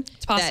cooking.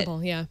 It's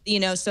possible, yeah.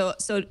 So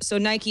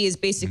Nike is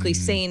basically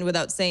saying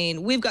without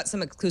saying, we've got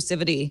some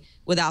exclusivity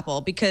with Apple,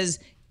 because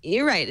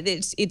you're right.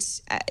 It's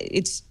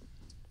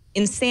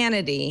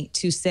insanity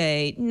to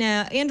say,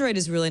 no, Android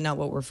is really not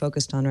what we're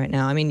focused on right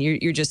now. I mean,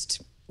 you're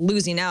just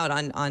losing out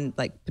on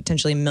like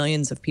potentially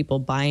millions of people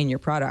buying your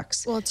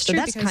products. Well, it's so true,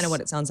 that's kind of what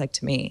it sounds like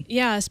to me.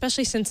 Yeah,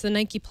 especially since the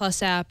Nike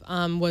Plus app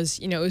was,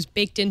 it was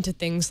baked into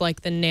things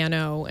like the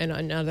Nano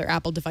and other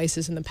Apple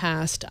devices in the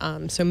past.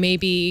 So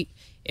maybe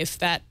if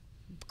that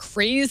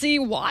crazy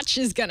watch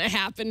is going to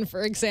happen,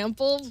 for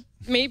example,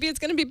 maybe it's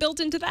going to be built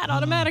into that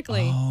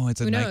automatically. Oh, it's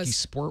a Who Nike knows?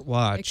 sport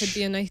watch. It could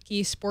be a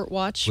Nike sport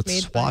watch with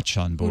made Swatch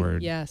on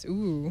board. Yes.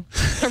 Ooh.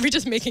 Are we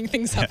just making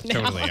things up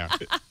now? Totally are.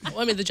 Well,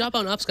 I mean, the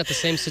Jawbone Up's got the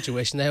same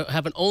situation. They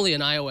have only an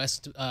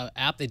iOS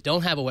app. They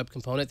don't have a web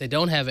component. They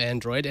don't have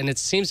Android, and it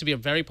seems to be a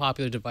very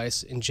popular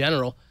device in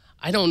general.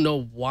 I don't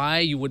know why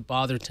you would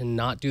bother to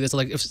not do this.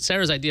 Like, if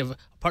Sarah's idea of a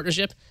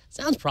partnership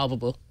sounds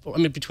probable, I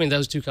mean, between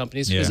those two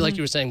companies, because like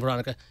you were saying,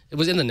 Veronica, it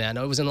was in the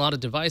Nano, it was in a lot of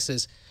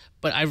devices,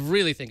 but I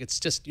really think it's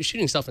just, you're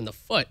shooting yourself in the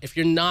foot if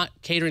you're not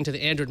catering to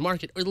the Android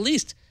market, or at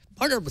least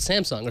partner up with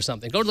Samsung or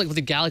something. Go to like with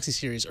the Galaxy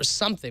series or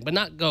something, but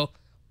not go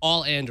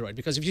all Android,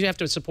 because if you have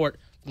to support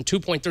from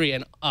 2.3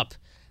 and up,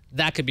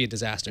 that could be a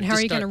disaster. And how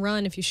are you going to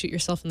run if you shoot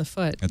yourself in the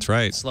foot? That's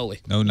right. Slowly.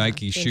 No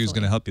Nike shoes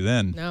going to help you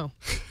then. No.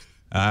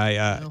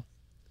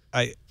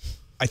 I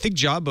think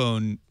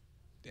Jawbone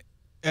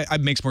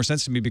it makes more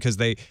sense to me because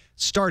they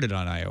started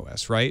on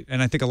iOS, right?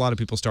 And I think a lot of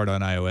people start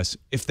on iOS.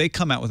 If they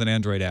come out with an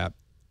Android app,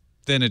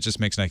 then it just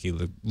makes Nike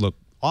look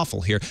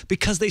awful here,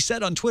 because they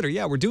said on Twitter,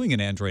 yeah, we're doing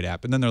an Android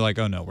app. And then they're like,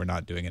 oh, no, we're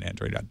not doing an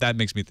Android app. That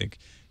makes me think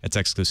it's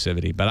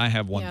exclusivity. But I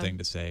have one thing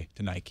to say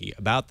to Nike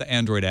about the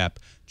Android app.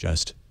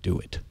 Just do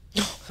it.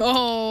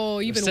 Oh,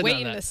 you've been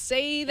waiting to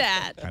say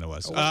that. Kind of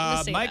was.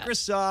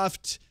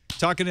 Microsoft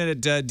talking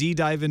at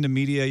D-Dive into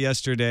Media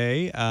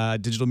yesterday.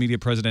 Digital media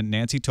president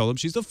Nancy Toleb.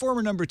 She's the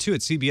former number 2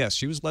 at CBS.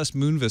 She was Les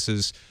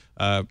Moonvis's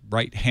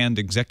right-hand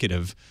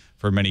executive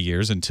for many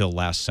years until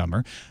last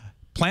summer.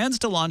 Plans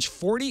to launch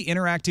 40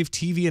 interactive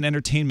TV and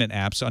entertainment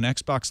apps on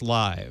Xbox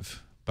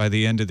Live by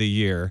the end of the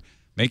year,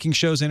 making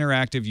shows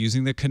interactive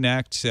using the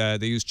Kinect.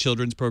 They use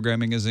children's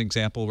programming as an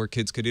example where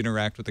kids could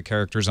interact with the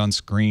characters on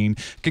screen.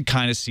 Could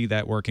kind of see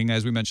that working.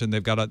 As we mentioned,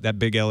 they've got that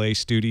big LA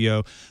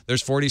studio.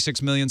 There's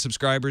 46 million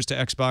subscribers to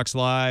Xbox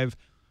Live.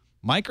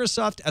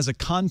 Microsoft as a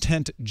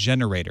content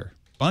generator.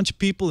 Bunch of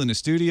people in the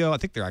studio. I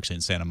think they're actually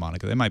in Santa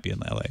Monica. They might be in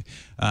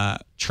LA.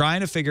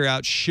 Trying to figure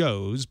out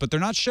shows, but they're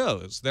not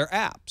shows. They're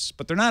apps,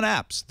 but they're not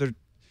apps. They're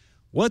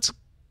What's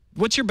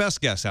your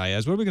best guess,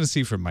 Ayaz? What are we going to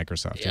see from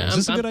Microsoft here? Is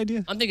this a good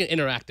idea? I'm thinking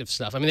interactive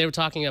stuff. I mean, they were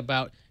talking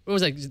about, what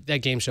was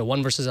that game show,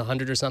 1 versus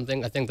 100 or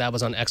something? I think that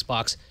was on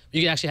Xbox.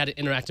 You actually had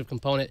an interactive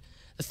component.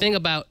 The thing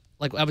about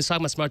like I was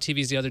talking about smart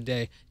TVs the other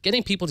day,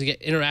 getting people to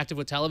get interactive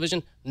with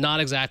television,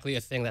 not exactly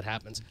a thing that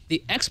happens.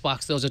 The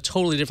Xbox, though, is a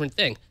totally different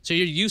thing. So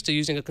you're used to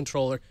using a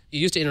controller,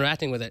 you're used to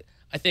interacting with it.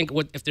 I think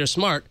if they're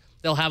smart,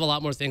 they'll have a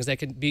lot more things that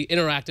can be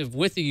interactive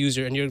with the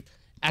user, and you're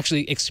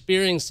actually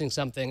experiencing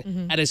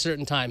something at a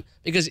certain time.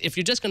 Because if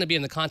you're just going to be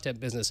in the content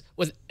business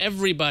with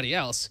everybody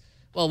else,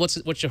 well,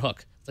 what's your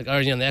hook? It's like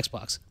already on the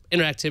Xbox.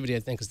 Interactivity, I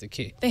think, is the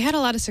key. They had a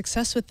lot of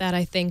success with that,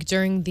 I think,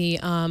 during the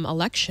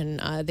election.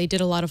 They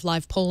did a lot of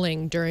live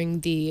polling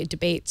during the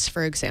debates,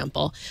 for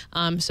example.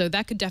 So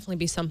that could definitely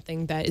be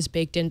something that is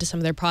baked into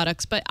some of their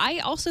products. But I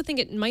also think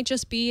it might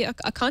just be a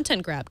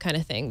content grab kind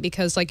of thing,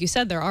 because, like you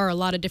said, there are a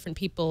lot of different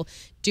people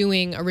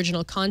doing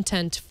original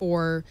content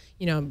for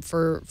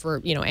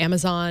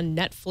Amazon,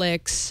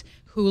 Netflix.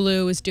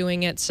 Hulu is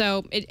doing it.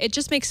 So it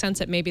just makes sense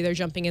that maybe they're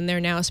jumping in there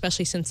now,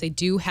 especially since they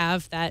do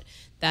have that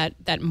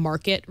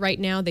market right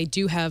now. They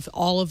do have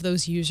all of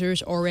those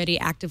users already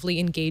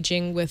actively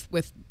engaging with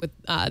the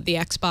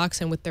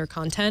Xbox and with their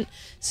content.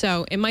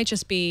 So it might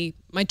just be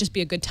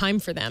a good time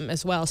for them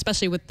as well,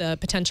 especially with the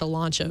potential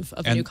launch of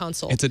a new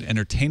console. It's an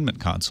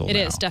entertainment console It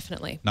now. is,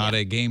 definitely. Not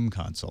a game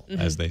console,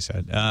 as they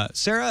said.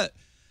 Sarah,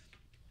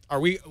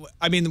 with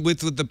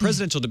the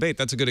presidential debate,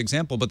 that's a good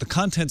example, but the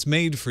content's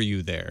made for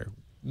you there.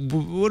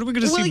 What are we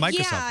going to see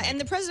Microsoft yeah, make? and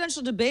the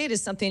presidential debate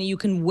is something you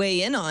can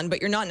weigh in on,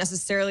 but you're not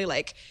necessarily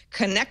like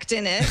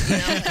connecting it. You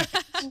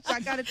know,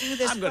 I got to do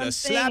this. I'm going to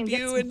slap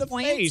you in the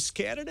face,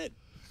 candidate.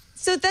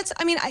 So that's,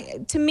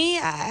 to me,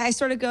 I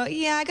sort of go,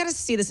 yeah, I got to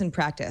see this in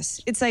practice.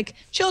 It's like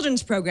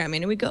children's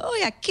programming, and we go, oh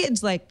yeah,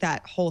 kids like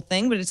that whole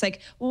thing, but it's like,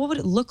 well, what would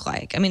it look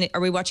like? I mean,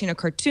 are we watching a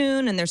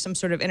cartoon and there's some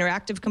sort of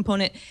interactive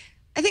component?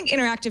 I think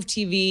interactive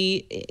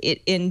TV,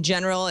 in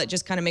general, it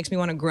just kind of makes me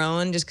want to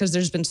groan, just because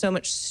there's been so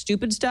much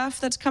stupid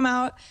stuff that's come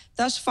out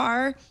thus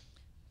far.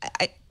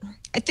 I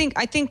think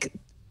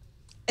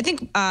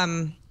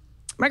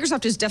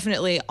Microsoft is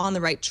definitely on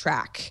the right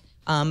track,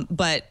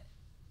 but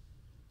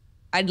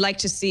I'd like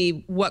to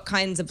see what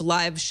kinds of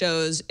live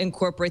shows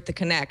incorporate the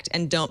Kinect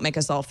and don't make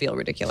us all feel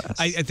ridiculous.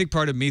 I think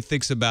part of me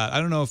thinks about, I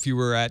don't know if you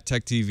were at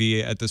Tech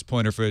TV at this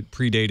point or if it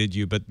predated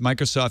you, but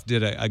Microsoft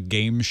did a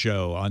game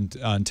show on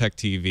Tech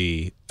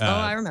TV.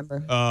 I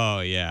remember. Oh,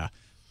 yeah.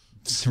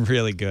 It's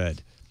really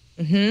good.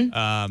 See,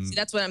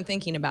 that's what I'm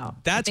thinking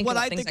about. That's what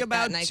I think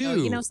about,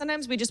 too. Go,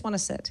 sometimes we just want to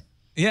sit.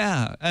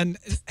 Yeah, and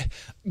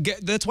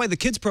that's why the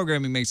kids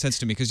programming makes sense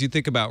to me, because you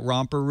think about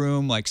Romper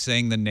Room, like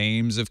saying the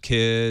names of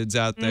kids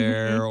out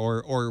there,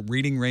 or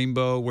Reading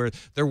Rainbow, where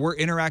there were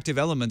interactive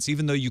elements,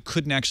 even though you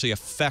couldn't actually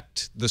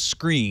affect the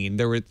screen.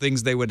 There were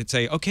things they would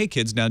say, okay,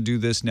 kids, now do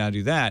this, now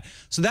do that.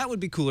 So that would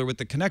be cooler with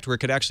the Kinect, where it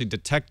could actually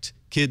detect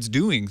kids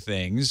doing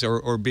things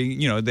or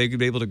being, they could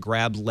be able to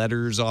grab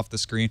letters off the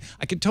screen.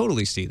 I could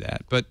totally see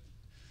that, but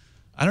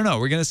I don't know.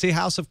 We're going to see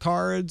House of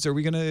Cards? Are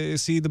we going to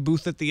see the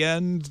booth at the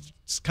end?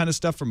 Kind of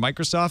stuff from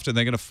Microsoft? Are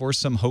they going to force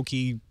some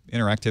hokey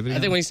interactivity? I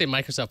think when you say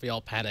Microsoft, we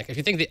all panic. If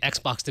you think the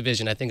Xbox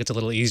division, I think it's a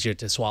little easier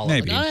to swallow.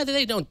 Maybe. Like,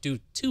 they don't do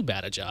too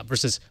bad a job.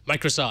 Versus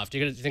Microsoft,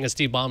 you think a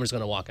Steve Ballmer's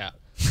going to walk out.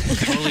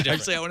 Totally different.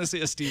 Actually, I want to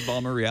see a Steve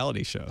Ballmer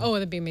reality show. Oh,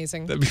 that'd be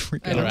amazing. That'd be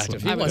freaking Interactive.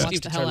 awesome. I would wants watch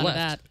Steve the to hell turn out of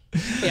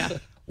left. that. Yeah.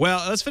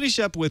 Well, let's finish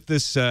up with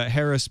this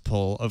Harris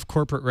poll of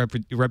corporate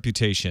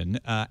reputation.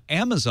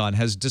 Amazon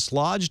has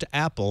dislodged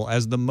Apple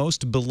as the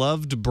most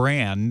beloved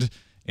brand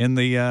in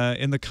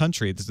the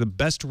country. It's the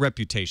best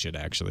reputation,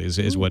 actually,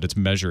 is what it's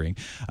measuring.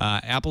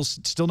 Apple's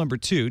still number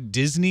 2,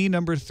 Disney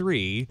number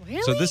 3.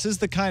 Really? So this is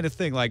the kind of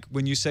thing, like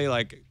when you say,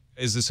 like,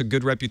 is this a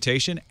good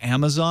reputation?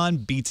 Amazon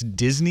beats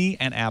Disney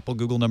and Apple.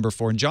 Google number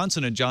 4, and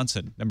Johnson &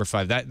 Johnson number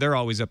 5. They're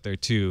always up there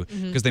too,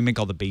 because they make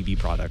all the baby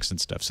products and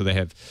stuff. So they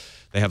have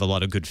a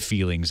lot of good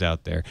feelings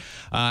out there.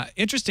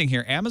 Interesting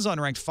here, Amazon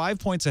ranked 5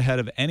 points ahead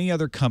of any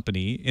other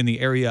company in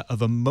the area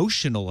of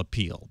emotional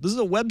appeal. This is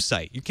a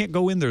website. You can't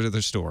go in there to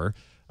their store,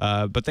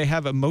 but they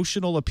have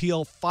emotional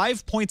appeal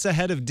 5 points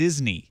ahead of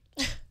Disney.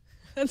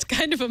 That's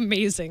kind of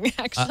amazing,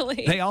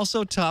 actually. They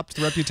also topped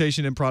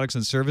reputation in products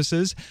and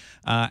services,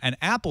 and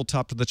Apple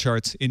topped the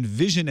charts in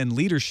vision and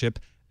leadership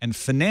and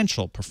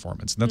financial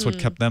performance. And that's what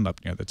kept them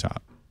up near the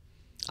top.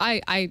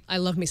 I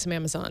love me some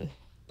Amazon.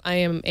 I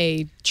am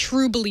a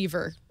true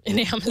believer in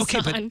Amazon.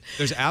 Okay, but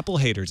there's Apple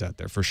haters out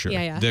there for sure.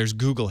 Yeah. There's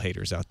Google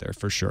haters out there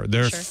for sure.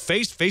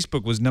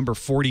 Facebook was number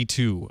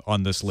 42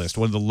 on this list,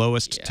 one of the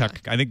lowest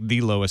tech, I think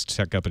the lowest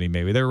tech company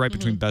maybe. They were right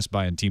between Best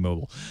Buy and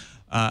T-Mobile.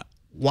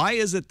 Why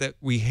is it that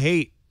we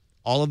hate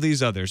all of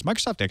these others?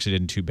 Microsoft actually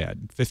didn't too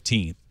bad,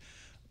 15th.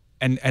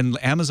 And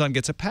Amazon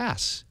gets a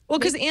pass. Well,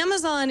 because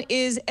Amazon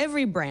is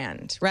every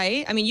brand,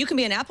 right? I mean, you can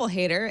be an Apple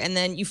hater and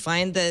then you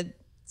find the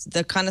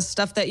kind of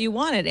stuff that you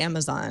want at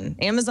Amazon.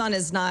 Amazon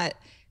is not,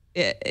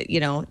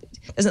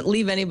 doesn't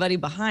leave anybody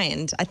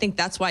behind. I think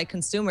that's why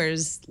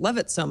consumers love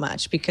it so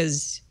much,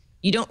 because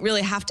you don't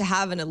really have to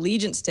have an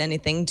allegiance to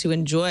anything to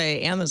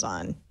enjoy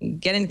Amazon. You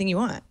get anything you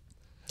want.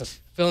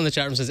 Phil in the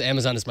chat room says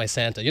Amazon is my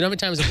Santa. You know how many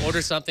times I've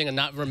ordered something and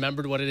not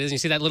remembered what it is, and you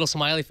see that little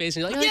smiley face,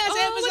 and you're like, yes,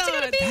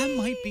 Amazon! That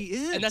might be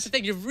it. And that's the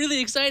thing. You're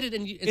really excited,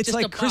 and it's just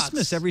like a box.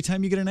 Christmas every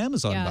time you get an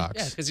Amazon box.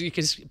 Yeah,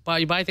 because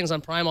you buy things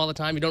on Prime all the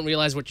time. You don't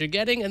realize what you're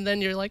getting, and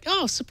then you're like,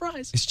 oh,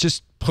 surprise. It's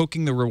just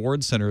poking the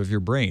reward center of your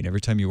brain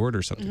every time you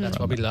order something. That's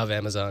why we love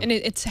Amazon. And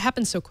it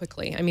happens so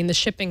quickly. I mean, the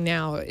shipping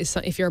now is,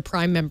 if you're a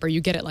Prime member, you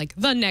get it like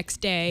the next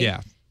day.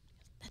 Yeah.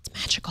 That's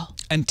magical.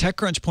 And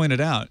TechCrunch pointed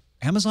out,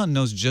 Amazon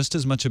knows just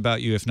as much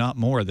about you, if not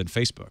more, than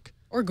Facebook.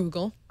 Or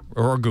Google.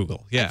 Or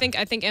Google, yeah.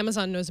 I think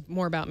Amazon knows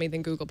more about me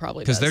than Google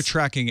probably does. Because they're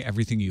tracking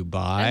everything you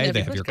buy.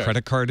 They have your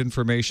credit card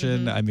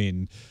information. I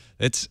mean,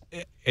 it's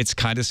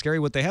kind of scary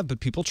what they have, but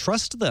people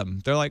trust them.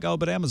 They're like, oh,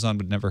 but Amazon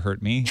would never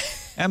hurt me.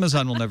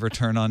 Amazon will never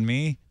turn on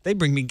me. They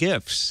bring me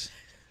gifts.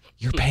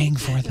 You're paying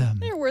for them.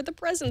 They're where the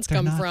presents They're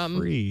come not from.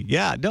 Free.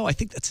 Yeah, no, I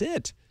think that's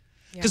it.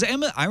 Because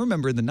I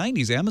remember in the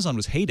 90s, Amazon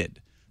was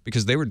hated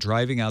because they were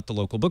driving out the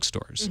local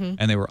bookstores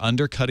and they were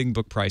undercutting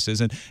book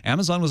prices. And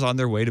Amazon was on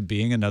their way to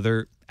being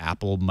another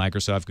Apple,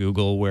 Microsoft,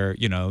 Google, where,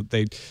 you know,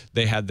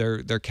 they had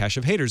their cache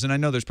of haters. And I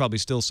know there's probably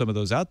still some of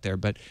those out there,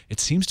 but it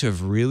seems to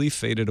have really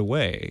faded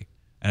away.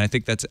 And I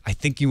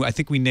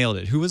think we nailed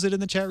it. Who was it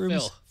in the chat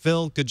room?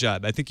 Phil, good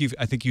job. I think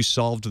you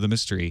solved the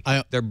mystery.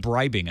 They're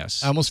bribing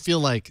us. I almost feel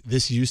like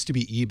this used to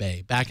be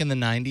eBay. Back in the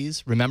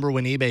 90s, remember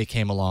when eBay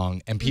came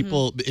along and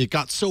people, it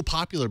got so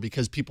popular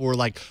because people were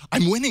like,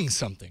 I'm winning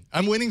something.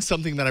 I'm winning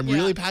something that I'm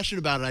really passionate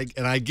about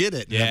and I get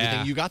it. And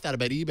everything. You got that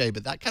about eBay,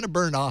 but that kind of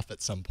burned off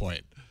at some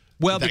point.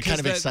 Well, that because kind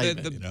of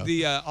excitement,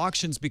 the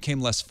auctions became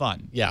less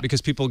fun. Yeah.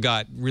 Because people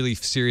got really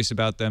serious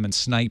about them and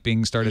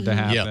sniping started to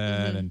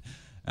happen. And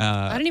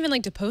I don't even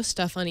like to post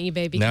stuff on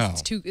eBay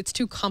because it's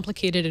too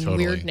complicated and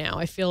weird now.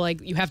 I feel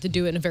like you have to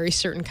do it in a very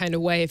certain kind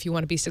of way if you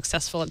want to be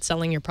successful at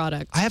selling your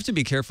product. I have to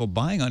be careful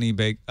buying on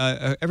eBay.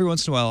 Every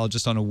once in a while, I'll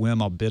just on a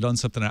whim, I'll bid on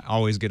something. I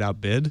always get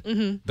outbid,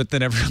 but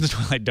then every once in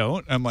a while I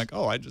don't. I'm like,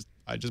 oh, I just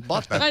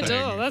bought that thing.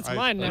 know, that's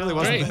mine now. I really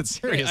wasn't that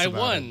serious I about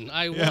won. it.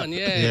 I won.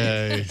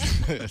 Yay.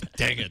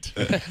 Dang it.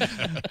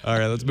 All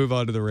right, let's move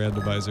on to the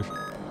randomizer.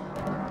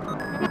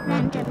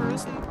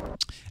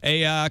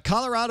 A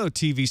Colorado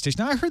TV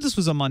station. Now, I heard this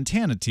was a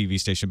Montana TV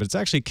station, but it's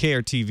actually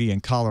KRTV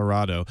in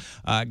Colorado.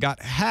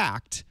 Got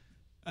hacked.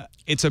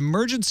 Its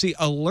emergency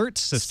alert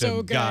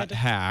system got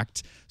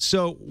hacked.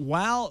 So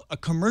while a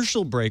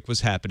commercial break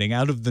was happening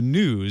out of the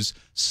news,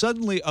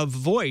 suddenly a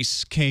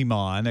voice came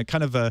on, a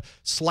kind of a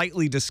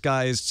slightly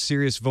disguised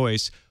serious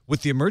voice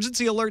with the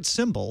emergency alert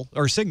symbol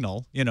or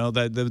signal, you know,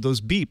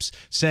 those beeps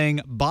saying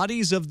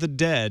bodies of the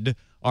dead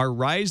are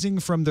rising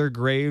from their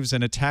graves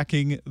and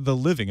attacking the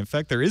living. In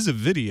fact, there is a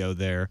video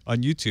there on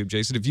YouTube,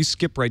 Jason. If you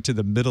skip right to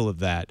the middle of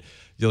that,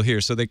 you'll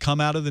hear. So they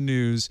come out of the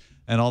news,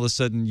 and all of a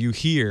sudden you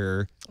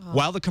hear,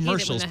 while the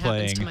commercial's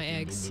playing,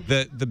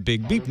 the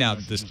big beep. Now,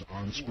 this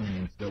on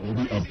screen that will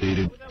be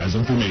updated as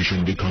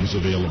information becomes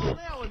available.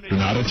 Do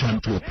not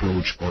attempt to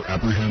approach or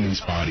apprehend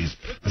these bodies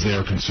as they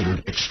are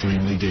considered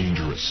extremely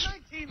dangerous.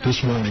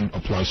 This warning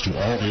applies to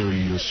all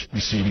areas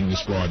receiving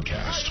this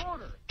broadcast.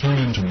 Tune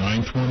in to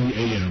 9:20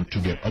 a.m. to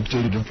get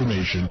updated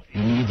information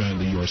in the event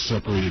that you are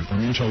separated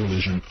from your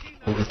television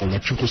or if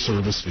electrical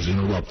service is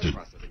interrupted.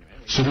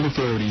 City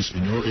authorities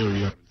in your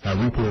area have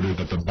reported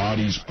that the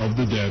bodies of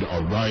the dead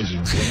are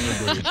rising from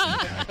their graves and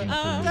attacking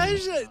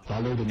communities.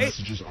 Follow the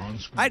messages on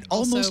screen. I'd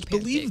almost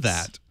believe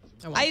that.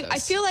 I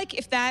feel like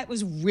if that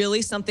was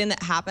really something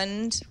that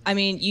happened, I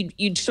mean,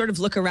 you'd sort of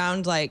look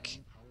around like,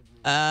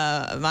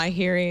 am I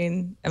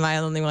the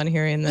only one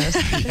hearing this?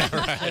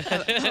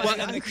 Well,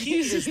 and the key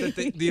is that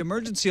the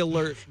emergency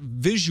alert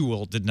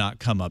visual did not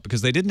come up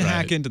because they didn't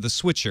hack into the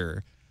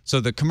switcher. So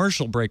the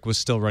commercial break was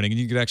still running, and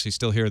you could actually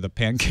still hear the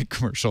pancake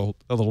commercial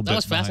a little bit. I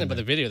was fascinated by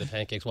the video of the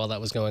pancakes while that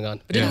was going on.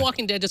 But didn't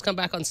Walking Dead just come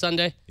back on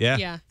Sunday?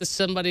 Yeah. This is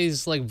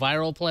somebody's like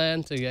viral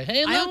plan to go,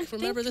 hey, look, I don't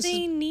remember think this?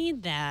 they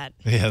need that.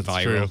 Yeah,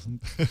 that's true.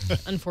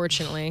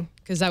 Unfortunately,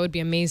 because that would be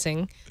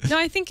amazing. No,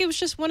 I think it was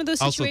just one of those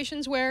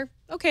situations where,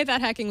 okay,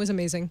 that hacking was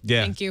amazing.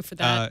 Yeah. Thank you for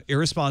that.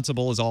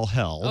 Irresponsible as all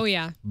hell. Oh,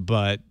 yeah.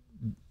 But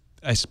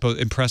I suppose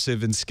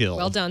impressive in skill.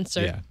 Well done,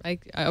 sir.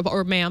 Yeah.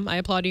 Or ma'am, I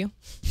applaud you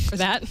for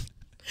that.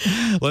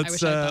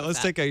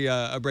 Let's take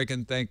a break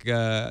and thank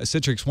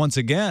Citrix once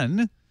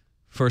again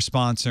for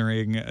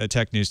sponsoring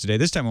Tech News Today.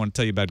 This time I want to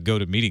tell you about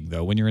GoToMeeting,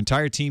 though. When your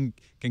entire team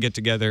can get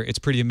together, it's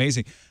pretty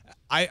amazing.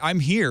 I'm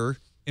here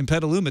in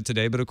Petaluma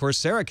today, but of course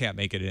Sarah can't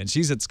make it in.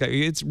 She's at Sky.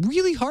 It's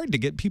really hard to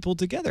get people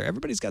together.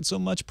 Everybody's got so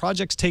much.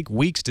 Projects take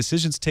weeks.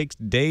 Decisions take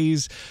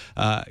days.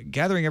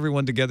 Gathering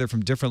everyone together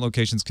from different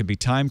locations can be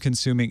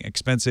time-consuming,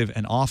 expensive,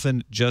 and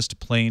often just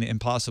plain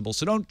impossible.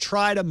 So don't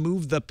try to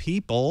move the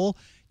people.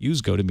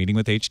 Use GoToMeeting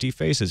with HD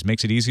Faces.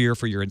 Makes it easier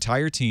for your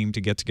entire team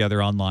to get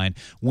together online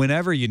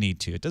whenever you need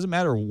to. It doesn't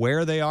matter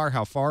where they are,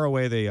 how far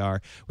away they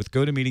are. With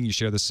GoToMeeting, you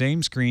share the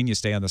same screen, you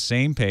stay on the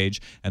same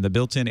page, and the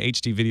built-in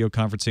HD video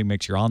conferencing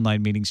makes your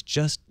online meetings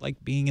just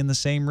like being in the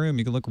same room.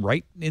 You can look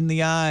right in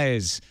the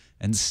eyes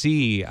And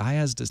C,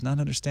 Ayaz does not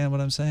understand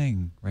what I'm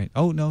saying, right?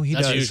 Oh, no, he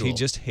That's does. usual. He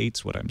just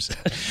hates what I'm saying.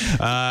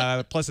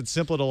 Plus, it's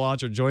simple to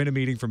launch or join a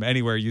meeting from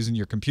anywhere using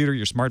your computer,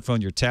 your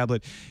smartphone, your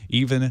tablet,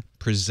 even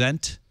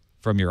present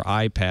from your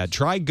iPad.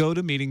 Try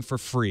GoToMeeting for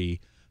free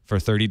for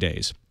 30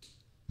 days.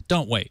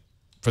 Don't wait.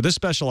 For this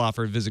special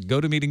offer, visit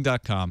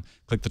gotomeeting.com,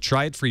 click the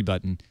Try It Free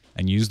button,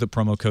 and use the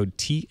promo code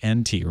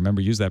TNT.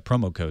 Remember, use that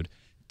promo code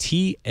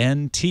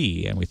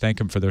TNT, and we thank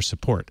them for their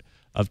support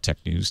of Tech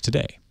News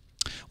Today.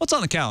 What's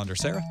on the calendar,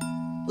 Sarah?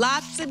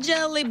 Lots of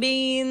jelly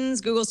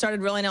beans. Google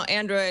started rolling out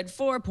Android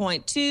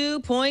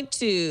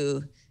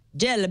 4.2.2.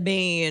 Jelly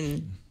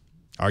bean.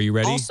 Are you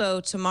ready?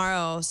 Also,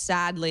 tomorrow,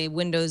 sadly,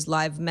 Windows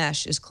Live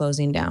Mesh is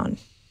closing down.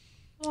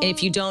 And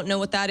if you don't know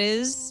what that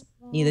is,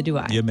 neither do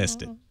I. You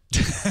missed it.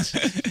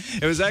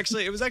 It was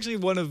actually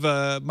one of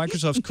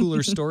Microsoft's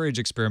cooler storage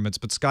experiments,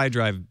 but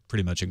SkyDrive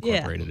pretty much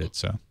incorporated it,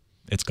 so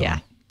it's gone. Yeah.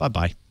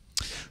 Bye-bye.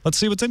 Let's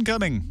see what's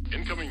incoming.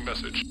 Incoming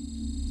message.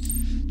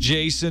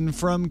 Jason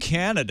from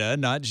Canada,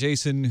 not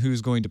Jason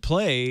who's going to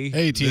play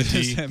Hey, this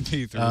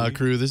TNT MP3.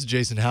 crew, this is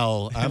Jason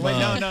Howell. Wait,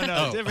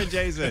 no, different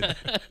Jason.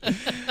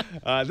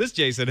 This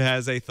Jason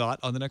has a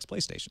thought on the next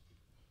PlayStation.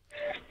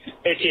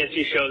 Hey,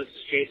 TNT show. This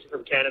is Jason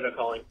from Canada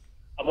calling.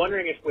 I'm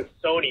wondering if with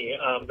Sony,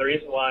 the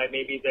reason why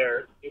maybe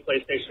their new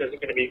PlayStation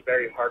isn't going to be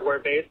very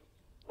hardware-based,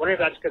 I'm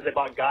wondering if that's because they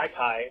bought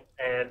Gaikai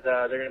and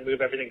they're going to move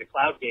everything to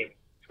cloud gaming,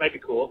 which might be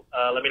cool.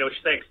 Let me know what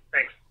you think.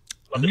 Thanks.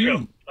 Love the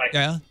show. Bye.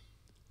 Yeah.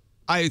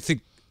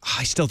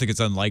 I still think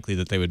it's unlikely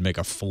that they would make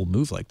a full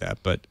move like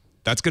that, but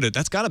that's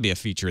got to be a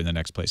feature in the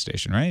next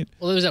PlayStation, right?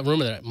 Well, there was that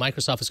rumor that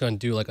Microsoft is going to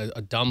do like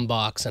a dumb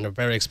box and a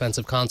very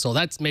expensive console.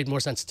 That's made more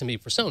sense to me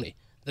for Sony,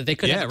 that they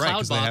could have a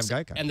cloud box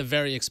and the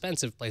very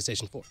expensive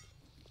PlayStation 4.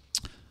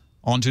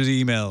 On to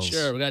the emails.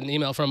 Sure, we got an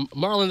email from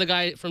Marlon, the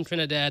guy from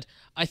Trinidad.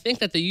 I think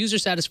that the user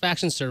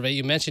satisfaction survey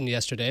you mentioned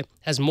yesterday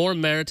has more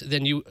merit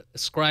than you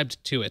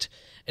ascribed to it.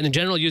 And in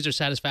general, user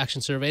satisfaction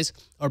surveys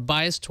are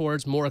biased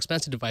towards more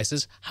expensive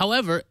devices.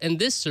 However, in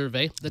this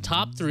survey, the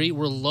top 3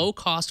 were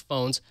low-cost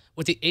phones,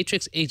 with the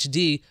Atrix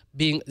HD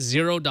being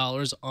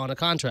 $0 on a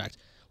contract.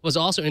 What was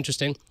also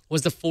interesting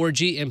was the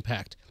 4G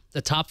impact.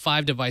 The top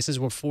 5 devices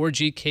were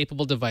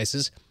 4G-capable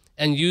devices,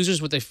 and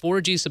users with a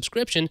 4G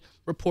subscription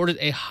reported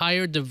a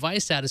higher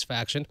device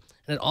satisfaction,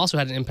 and it also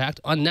had an impact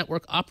on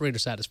network operator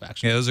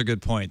satisfaction. Yeah, those are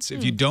good points.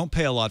 If you don't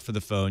pay a lot for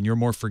the phone, you're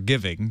more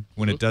forgiving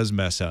when it does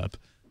mess up.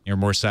 You're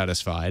more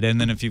satisfied.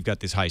 And then if you've got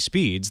these high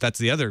speeds, that's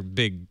the other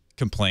big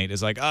complaint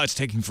is like, oh, it's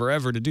taking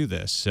forever to do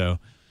this. So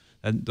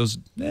those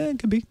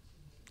could be.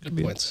 Good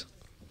points.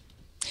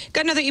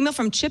 Got another email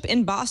from Chip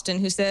in Boston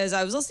who says,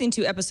 I was listening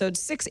to episode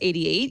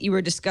 688. You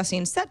were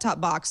discussing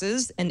set-top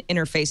boxes and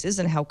interfaces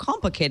and how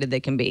complicated they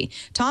can be.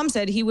 Tom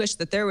said he wished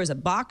that there was a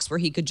box where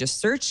he could just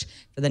search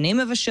for the name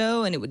of a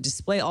show and it would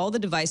display all the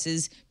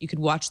devices you could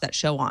watch that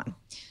show on.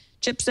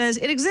 Chip says,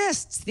 it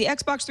exists. The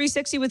Xbox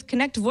 360 with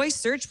Connect Voice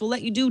Search will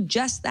let you do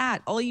just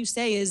that. All you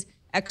say is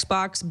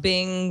Xbox,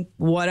 Bing,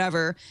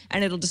 whatever,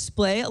 and it'll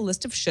display a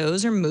list of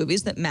shows or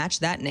movies that match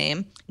that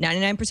name.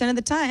 99% of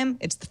the time,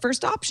 it's the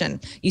first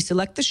option. You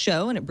select the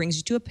show, and it brings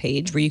you to a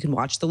page where you can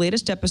watch the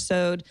latest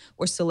episode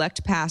or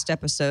select past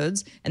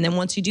episodes. And then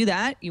once you do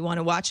that, you want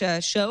to watch a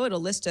show,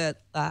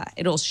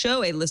 it'll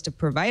show a list of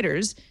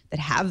providers that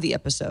have the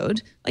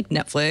episode, like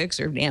Netflix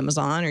or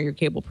Amazon or your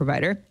cable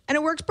provider, and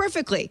it works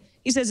perfectly.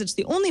 He says, it's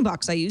the only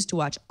box I use to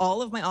watch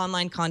all of my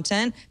online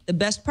content. The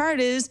best part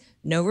is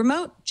no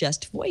remote,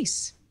 just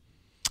voice.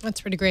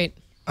 That's pretty great.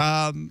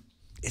 It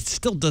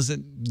still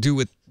doesn't do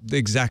with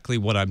exactly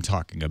what I'm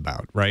talking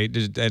about, right?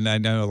 And I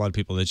know a lot of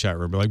people in the chat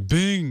room are like,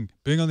 Bing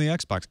on the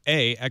Xbox.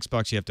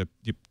 Xbox,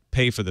 you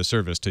pay for the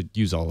service to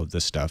use all of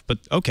this stuff. But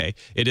okay,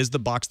 it is the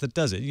box that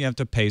does it. You have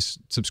to pay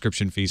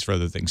subscription fees for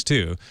other things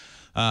too.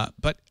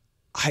 But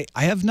I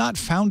have not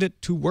found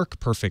it to work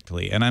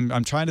perfectly, and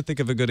I'm trying to think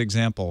of a good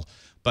example.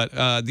 But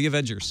The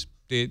Avengers,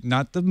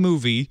 not the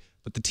movie,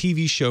 but the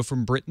TV show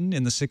from Britain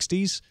in the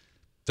 60s,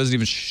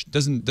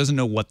 doesn't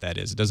know what that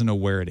is. It doesn't know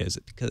where it is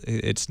because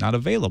it's not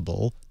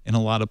available in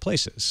a lot of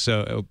places.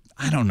 So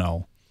I don't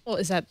know. Well,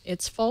 is that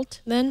its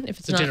fault then if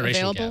it's not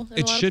available?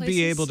 It should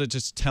be able to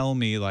just tell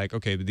me like,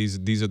 okay,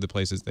 these are the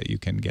places that you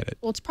can get it.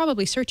 Well, it's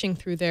probably searching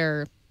through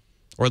their.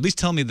 Or at least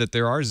tell me that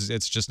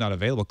it's just not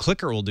available.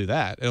 Clicker will do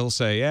that. It'll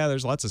say, yeah,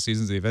 there's lots of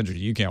seasons of The Avengers.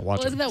 You can't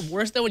watch it. Isn't that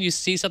worse, though, when you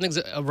see something's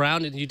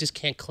around and you just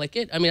can't click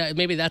it? I mean,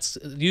 maybe that's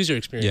user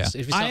experience.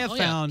 Yeah. If you I have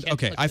found,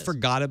 I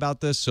forgot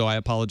about this, so I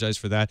apologize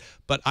for that.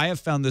 But I have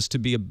found this to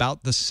be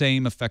about the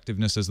same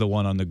effectiveness as the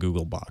one on the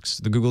Google box.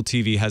 The Google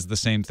TV has the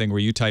same thing where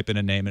you type in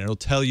a name and it'll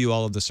tell you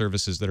all of the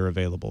services that are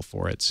available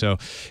for it. So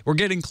we're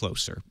getting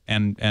closer,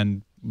 and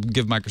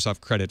give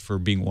Microsoft credit for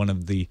being one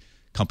of the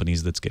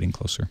companies that's getting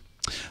closer.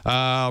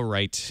 All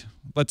right.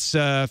 Let's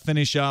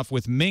finish off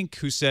with Mink,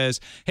 who says,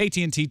 hey,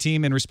 TNT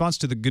team, in response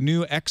to the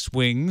GNU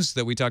X-Wings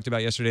that we talked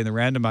about yesterday in the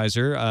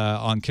randomizer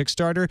on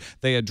Kickstarter,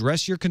 they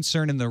address your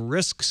concern in the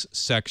risks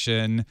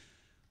section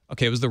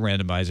Okay, it was the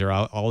randomizer.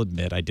 I'll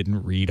admit I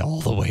didn't read all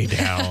the way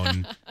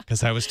down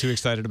because I was too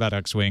excited about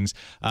X-Wings.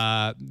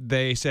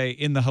 They say,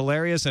 in the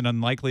hilarious and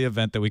unlikely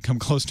event that we come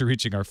close to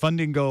reaching our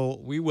funding goal,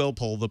 we will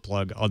pull the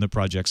plug on the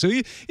project. So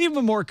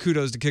even more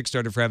kudos to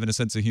Kickstarter for having a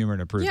sense of humor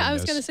and approving Yeah, I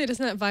was this. going to say,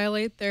 doesn't that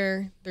violate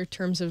their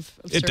terms of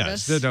It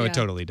service? does. No, Yeah. it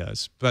totally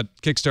does. But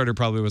Kickstarter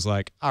probably was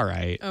like, all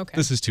right, Okay.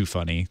 this is too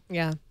funny.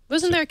 Yeah.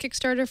 Wasn't there a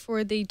Kickstarter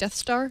for the Death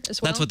Star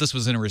as well? That's what this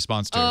was in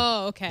response to.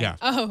 Oh, okay. Yeah.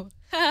 Oh.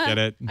 Get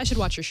it? I should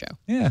watch your show.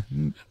 Yeah,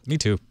 me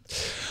too.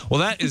 Well,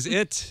 that is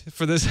it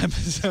for this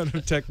episode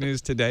of Tech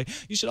News Today.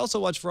 You should also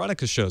watch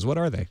Veronica's shows. What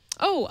are they?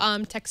 Oh,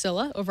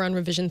 Techzilla over on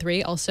Revision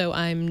 3. Also,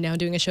 I'm now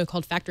doing a show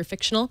called Factor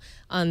Fictional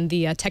on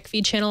the Tech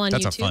Feed channel on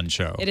YouTube. That's a fun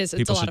show. It is. It's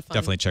People a lot of should fun.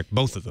 definitely check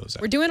both of those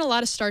out. We're doing a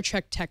lot of Star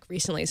Trek tech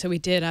recently. So we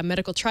did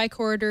medical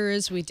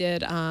tricorders. We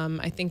did,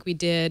 I think we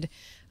did,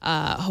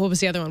 what was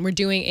the other one? We're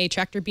doing a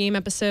tractor beam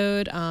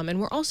episode.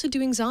 And we're also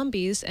doing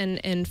zombies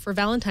and for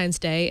Valentine's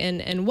Day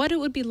and what it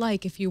would be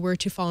like if you were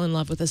to fall in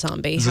love with a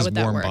zombie. Is How this would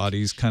that warm work?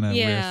 bodies kind of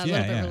Yeah, riff? a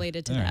little bit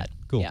related to All right, that.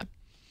 Cool. Yeah.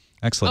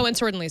 Excellent. Oh, and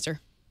Sword and Laser.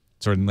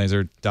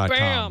 swordandlaser.com.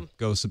 Bam.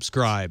 Go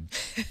subscribe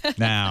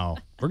now.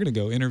 We're going to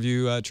go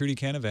interview Trudy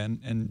Canavan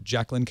and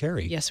Jacqueline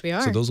Carey. Yes, we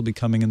are. So those will be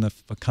coming in the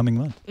coming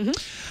month. Mm-hmm.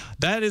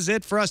 That is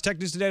it for us.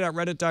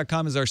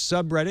 TechNewsToday.reddit.com is our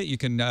subreddit. You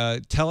can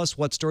tell us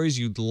what stories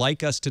you'd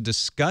like us to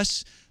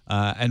discuss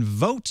and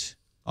vote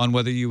on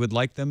whether you would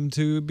like them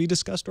to be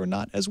discussed or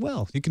not as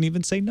well. You can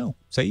even say no,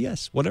 say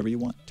yes, whatever you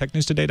want.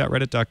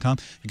 TechNewsToday.reddit.com.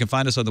 You can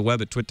find us on the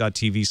web at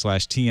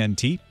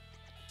twit.tv/TNT.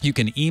 You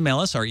can email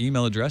us. Our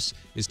email address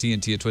is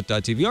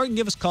tnt@twit.tv. Or you can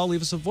give us a call,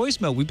 leave us a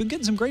voicemail. We've been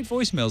getting some great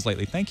voicemails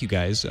lately. Thank you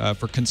guys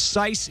for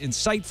concise,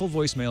 insightful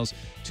voicemails.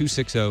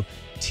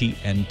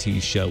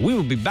 260-TNT show. We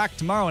will be back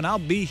tomorrow, and I'll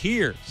be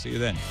here. See you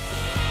then.